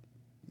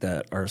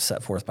that are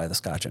set forth by the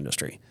Scotch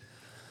industry.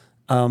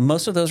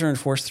 Most of those are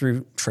enforced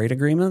through trade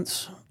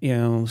agreements,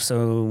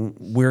 so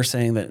we're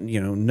saying that,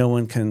 no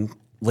one can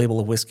label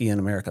a whiskey in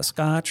America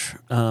Scotch,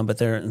 but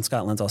there in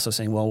Scotland's also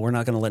saying, well, we're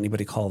not going to let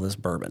anybody call this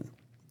bourbon.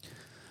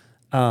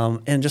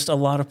 And just a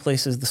lot of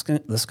places,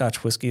 the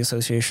Scotch Whisky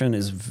Association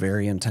is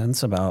very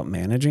intense about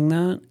managing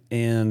that.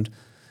 And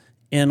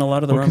in a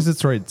lot of the... Because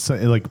it's right. So,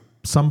 like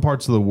some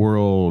parts of the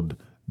world,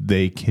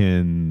 they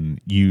can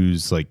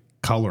use like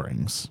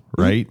colorings,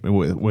 right?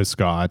 With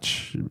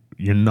Scotch.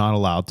 You're not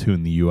allowed to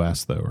in the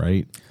U.S. though,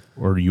 right?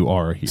 Or you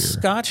are here.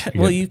 Scotch,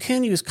 you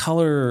can use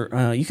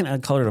color. You can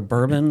add color to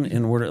bourbon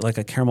in order, like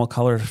a caramel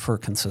color for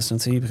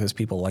consistency, because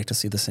people like to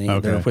see the same.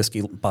 Their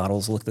whiskey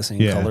bottles look the same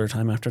color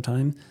time after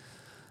time.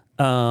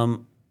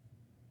 I'm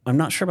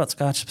not sure about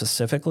Scotch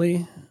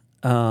specifically,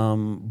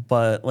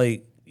 but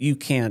like you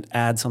can't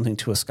add something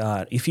to a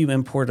Scotch. If you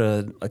import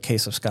a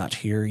case of Scotch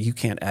here, you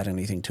can't add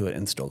anything to it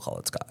and still call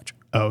it Scotch.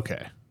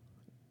 Okay.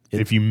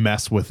 If you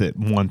mess with it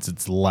once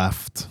it's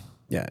left...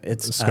 Yeah,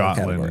 it's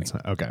Scotland.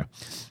 Okay.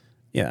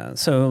 Yeah,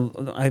 so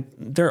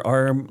there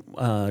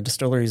are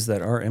distilleries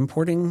that are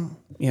importing,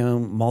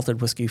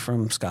 malted whiskey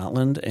from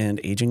Scotland and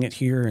aging it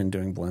here and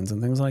doing blends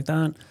and things like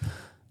that.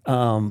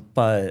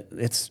 But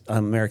it's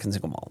American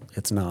single malt.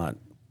 It's not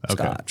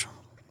Scotch.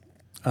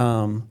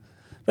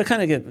 But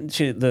kind of get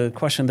to the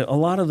question that a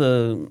lot of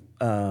the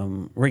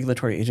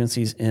regulatory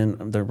agencies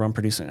in the rum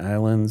producing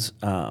islands,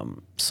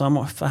 some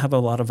have a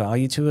lot of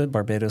value to it.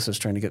 Barbados is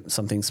trying to get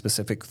something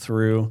specific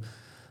through.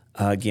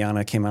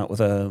 Guyana came out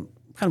with a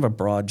kind of a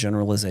broad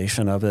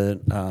generalization of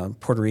it.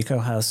 Puerto Rico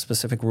has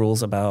specific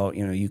rules about,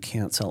 you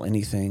can't sell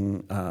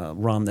anything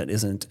rum that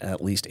isn't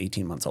at least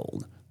 18 months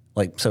old.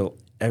 Like, so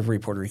every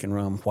Puerto Rican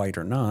rum, white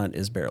or not,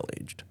 is barrel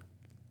aged.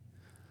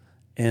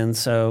 And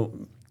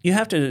so you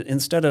have to,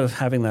 instead of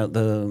having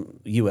the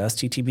U.S.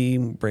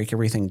 TTB break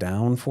everything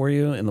down for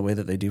you in the way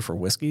that they do for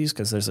whiskeys,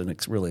 because there's a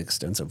really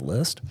extensive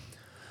list,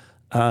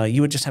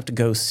 you would just have to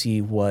go see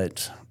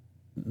what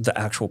the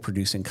actual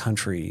producing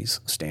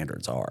country's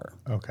standards are.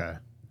 Okay.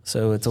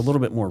 So it's a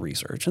little bit more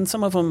research. And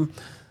some of them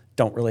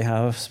don't really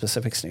have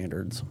specific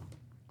standards.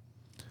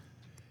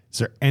 Is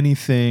there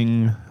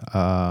anything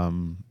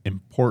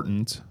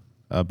important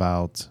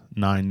about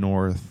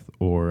 9north,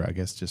 or I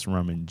guess just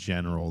rum in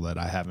general, that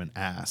I haven't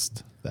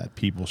asked that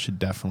people should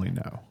definitely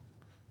know?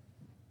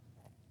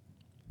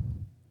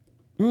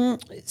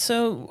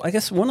 So I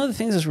guess one of the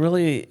things is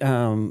really...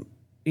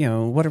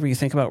 whatever you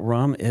think about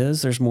rum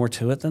there's more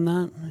to it than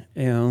that,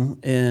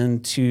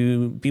 and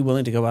to be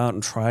willing to go out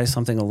and try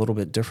something a little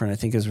bit different, I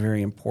think is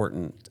very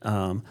important.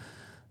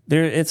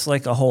 It's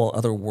like a whole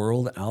other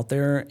world out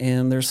there,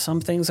 and there's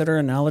some things that are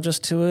analogous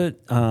to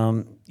it.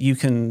 You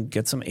can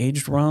get some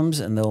aged rums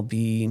and they'll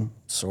be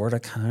sort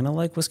of kind of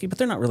like whiskey, but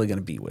they're not really going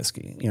to be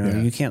whiskey.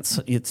 You can't,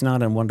 it's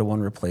not a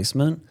one-to-one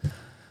replacement.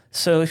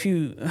 So if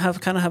you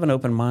have an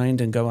open mind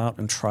and go out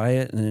and try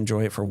it and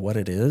enjoy it for what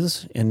it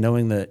is, and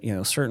knowing that,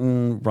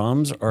 certain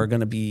rums are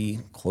going to be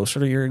closer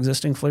to your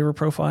existing flavor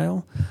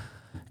profile,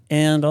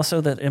 and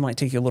also that it might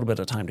take you a little bit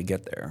of time to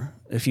get there.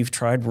 If you've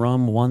tried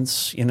rum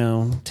once,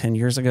 10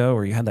 years ago,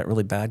 or you had that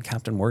really bad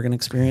Captain Morgan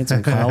experience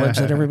in college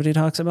that everybody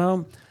talks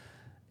about,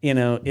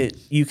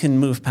 you can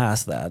move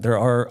past that. There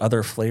are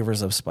other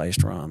flavors of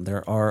spiced rum.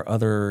 There are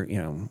other,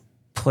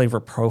 flavor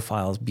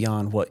profiles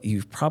beyond what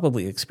you've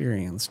probably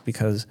experienced,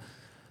 because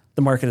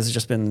the market has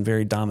just been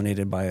very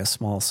dominated by a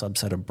small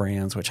subset of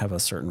brands which have a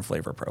certain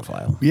flavor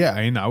profile. Yeah,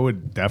 I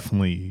would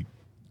definitely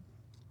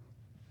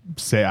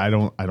say I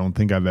don't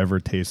think I've ever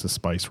tasted a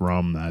spiced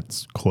rum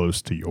that's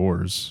close to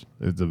yours.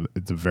 It's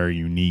a very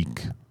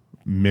unique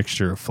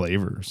mixture of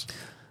flavors.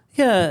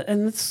 Yeah,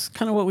 and that's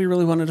kind of what we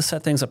really wanted to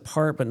set things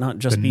apart, but not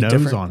just the be nose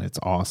different. on it's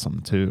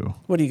awesome too.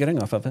 What are you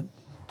getting off of it?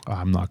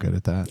 I'm not good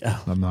at that.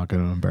 Oh. I'm not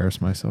going to embarrass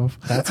myself.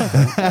 That's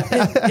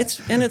okay.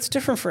 It's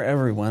different for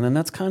everyone, and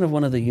that's kind of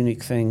one of the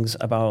unique things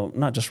about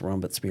not just rum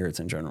but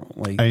spirits in general.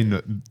 Like,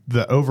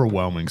 the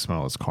overwhelming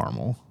smell is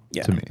caramel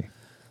to me.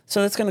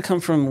 So that's going to come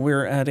from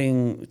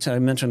I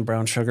mentioned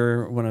brown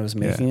sugar when I was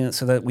making it,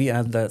 so that we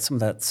add some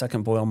of that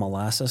second boil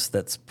molasses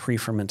that's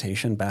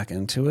pre-fermentation back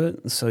into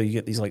it. So you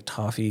get these like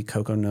toffee,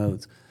 cocoa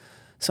notes.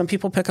 Some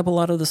people pick up a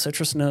lot of the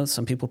citrus notes.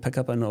 Some people pick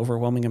up an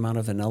overwhelming amount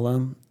of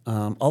vanilla.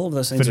 All of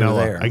those things are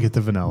there. I get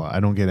the vanilla.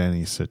 I don't get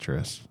any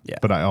citrus. Yeah.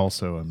 But I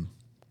also am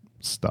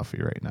stuffy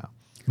right now.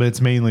 But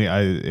it's mainly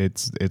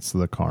it's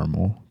the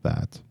caramel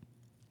that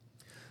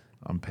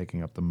I'm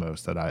picking up the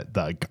most.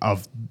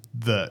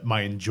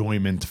 My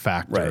enjoyment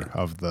factor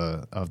of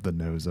the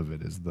nose of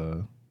it is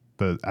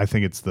I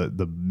think it's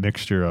the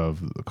mixture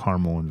of the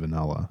caramel and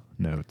vanilla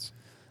notes.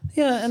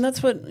 Yeah, and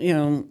that's what,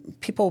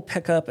 people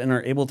pick up and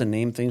are able to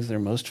name things they're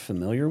most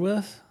familiar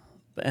with.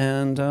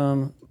 And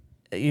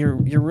you're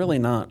really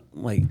not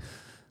like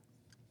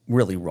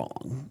really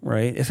wrong,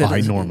 right? If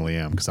I normally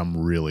am, because I'm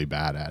really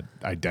bad at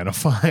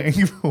identifying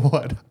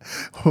what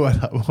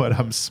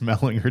I'm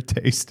smelling or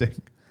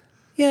tasting.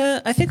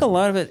 Yeah, I think a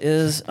lot of it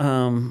is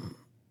having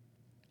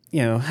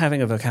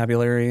a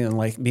vocabulary and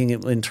like being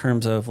in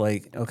terms of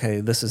like,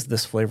 okay, this is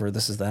this flavor,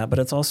 this is that, but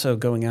it's also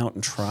going out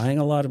and trying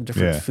a lot of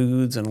different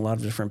foods and a lot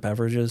of different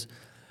beverages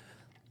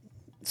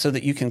so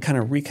that you can kind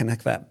of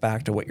reconnect that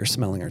back to what you're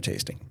smelling or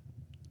tasting.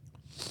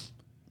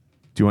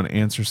 Do you want to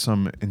answer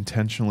some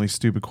intentionally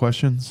stupid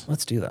questions?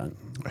 Let's do that.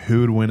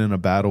 Who would win in a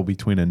battle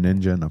between a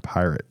ninja and a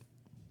pirate?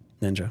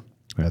 Ninja.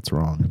 That's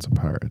wrong. It's a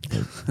pirate.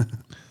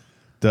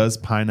 Does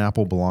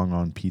pineapple belong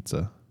on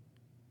pizza?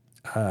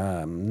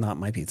 Not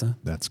my pizza.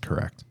 That's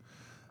correct.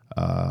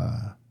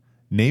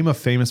 Name a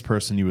famous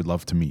person you would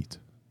love to meet.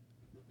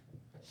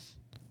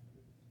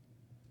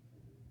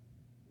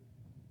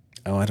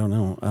 Oh, I don't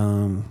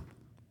know.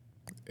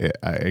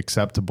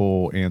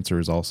 Acceptable answer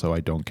is also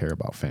I don't care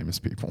about famous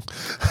people.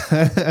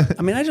 I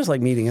mean, I just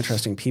like meeting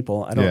interesting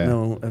people. I don't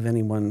know of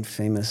anyone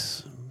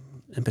famous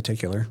in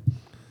particular.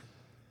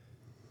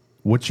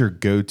 What's your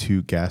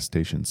go-to gas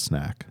station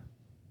snack?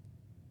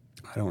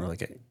 I don't really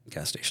get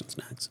gas station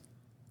snacks.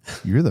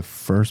 You're the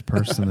first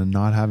person to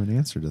not have an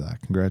answer to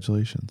that.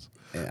 Congratulations.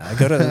 Yeah,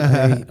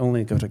 I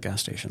only go to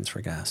gas stations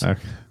for gas.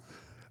 Okay.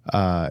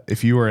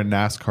 If you were a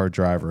NASCAR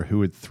driver, who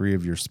would 3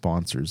 of your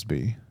sponsors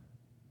be?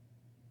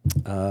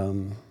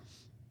 I'm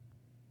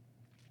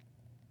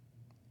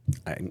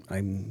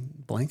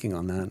blanking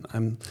on that.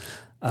 I'm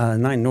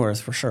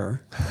 9north for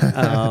sure.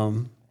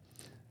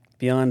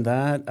 Beyond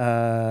that,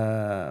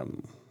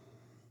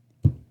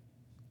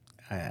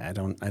 I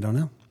don't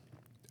know.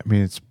 I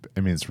mean,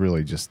 it's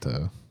really just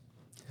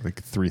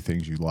like 3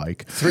 things you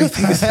like. 3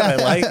 things that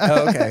I like.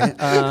 Oh, okay.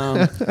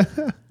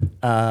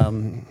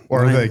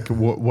 Or like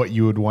what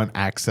you would want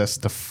access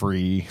to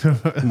free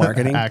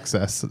marketing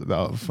access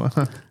of.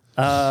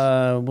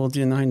 We'll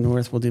do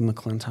 9north. We'll do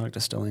McClintock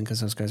Distilling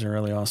because those guys are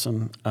really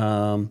awesome.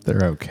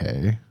 They're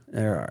okay.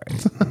 They're all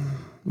right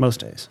most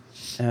days.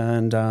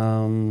 And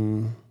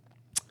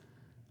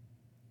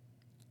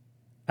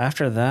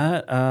after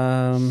that,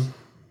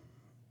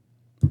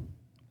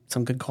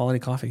 some good quality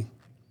coffee.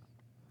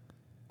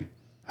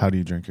 How do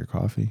you drink your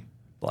coffee?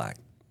 Black.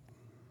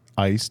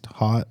 Iced,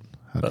 hot?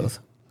 Both.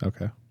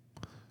 Okay.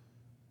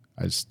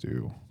 I just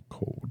do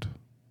cold.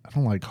 I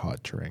don't like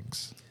hot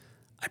drinks.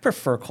 I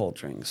prefer cold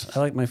drinks. I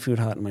like my food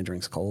hot and my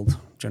drinks cold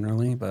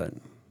generally, but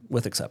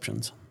with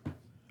exceptions.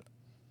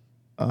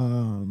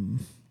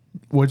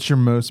 What's your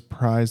most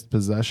prized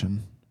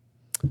possession?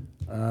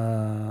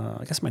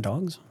 I guess my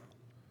dogs.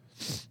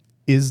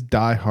 Is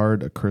Die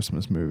Hard a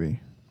Christmas movie?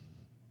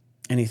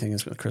 Anything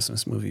is a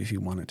Christmas movie if you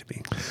want it to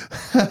be.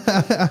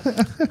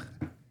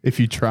 If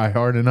you try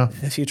hard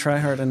enough? If you try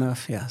hard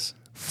enough, yes.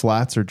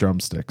 Flats or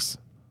drumsticks?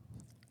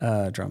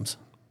 Drums.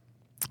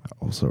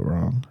 Also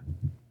wrong.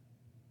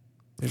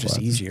 They're just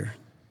easier.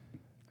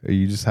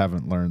 You just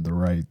haven't learned the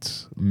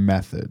right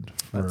method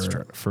That's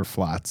true. for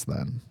flats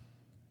then.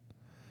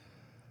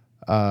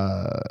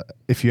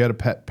 If you had a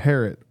pet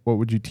parrot, what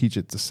would you teach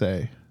it to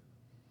say?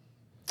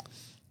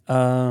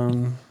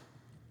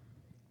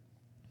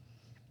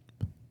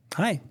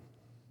 Hi.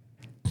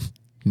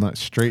 Not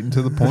straight and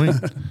to the point.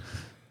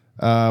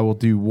 We'll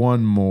do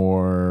one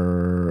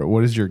more.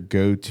 What is your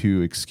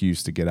go-to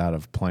excuse to get out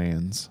of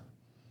plans?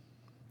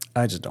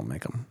 I just don't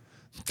make them.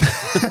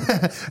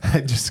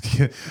 I just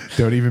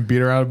don't even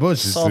beat around the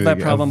bush. Solve that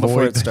problem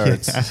before it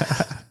starts.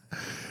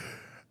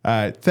 All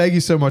right. Thank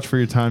you so much for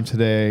your time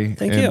today.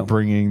 Thank you.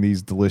 Bringing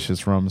these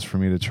delicious rums for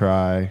me to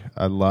try.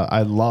 I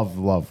love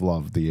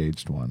the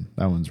aged one.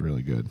 That one's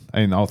really good.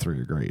 I mean, all 3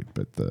 are great,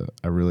 but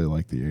I really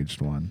like the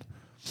aged one.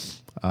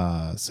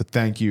 So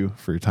thank you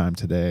for your time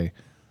today.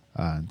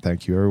 And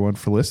thank you everyone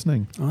for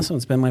listening. Awesome.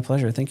 It's been my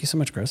pleasure. Thank you so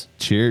much, Chris.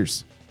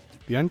 Cheers.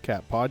 The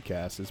Uncapped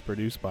Podcast is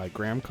produced by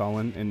Graham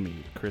Cullen and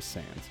me, Chris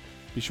Sands.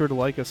 Be sure to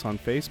like us on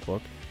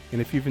Facebook,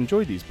 and if you've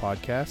enjoyed these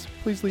podcasts,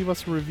 please leave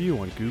us a review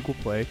on Google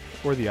Play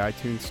or the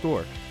iTunes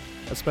Store.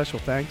 A special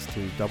thanks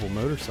to Double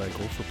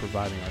Motorcycle for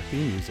providing our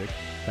theme music.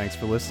 Thanks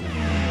for listening.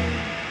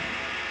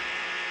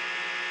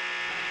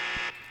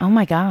 Oh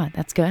my God,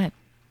 that's good.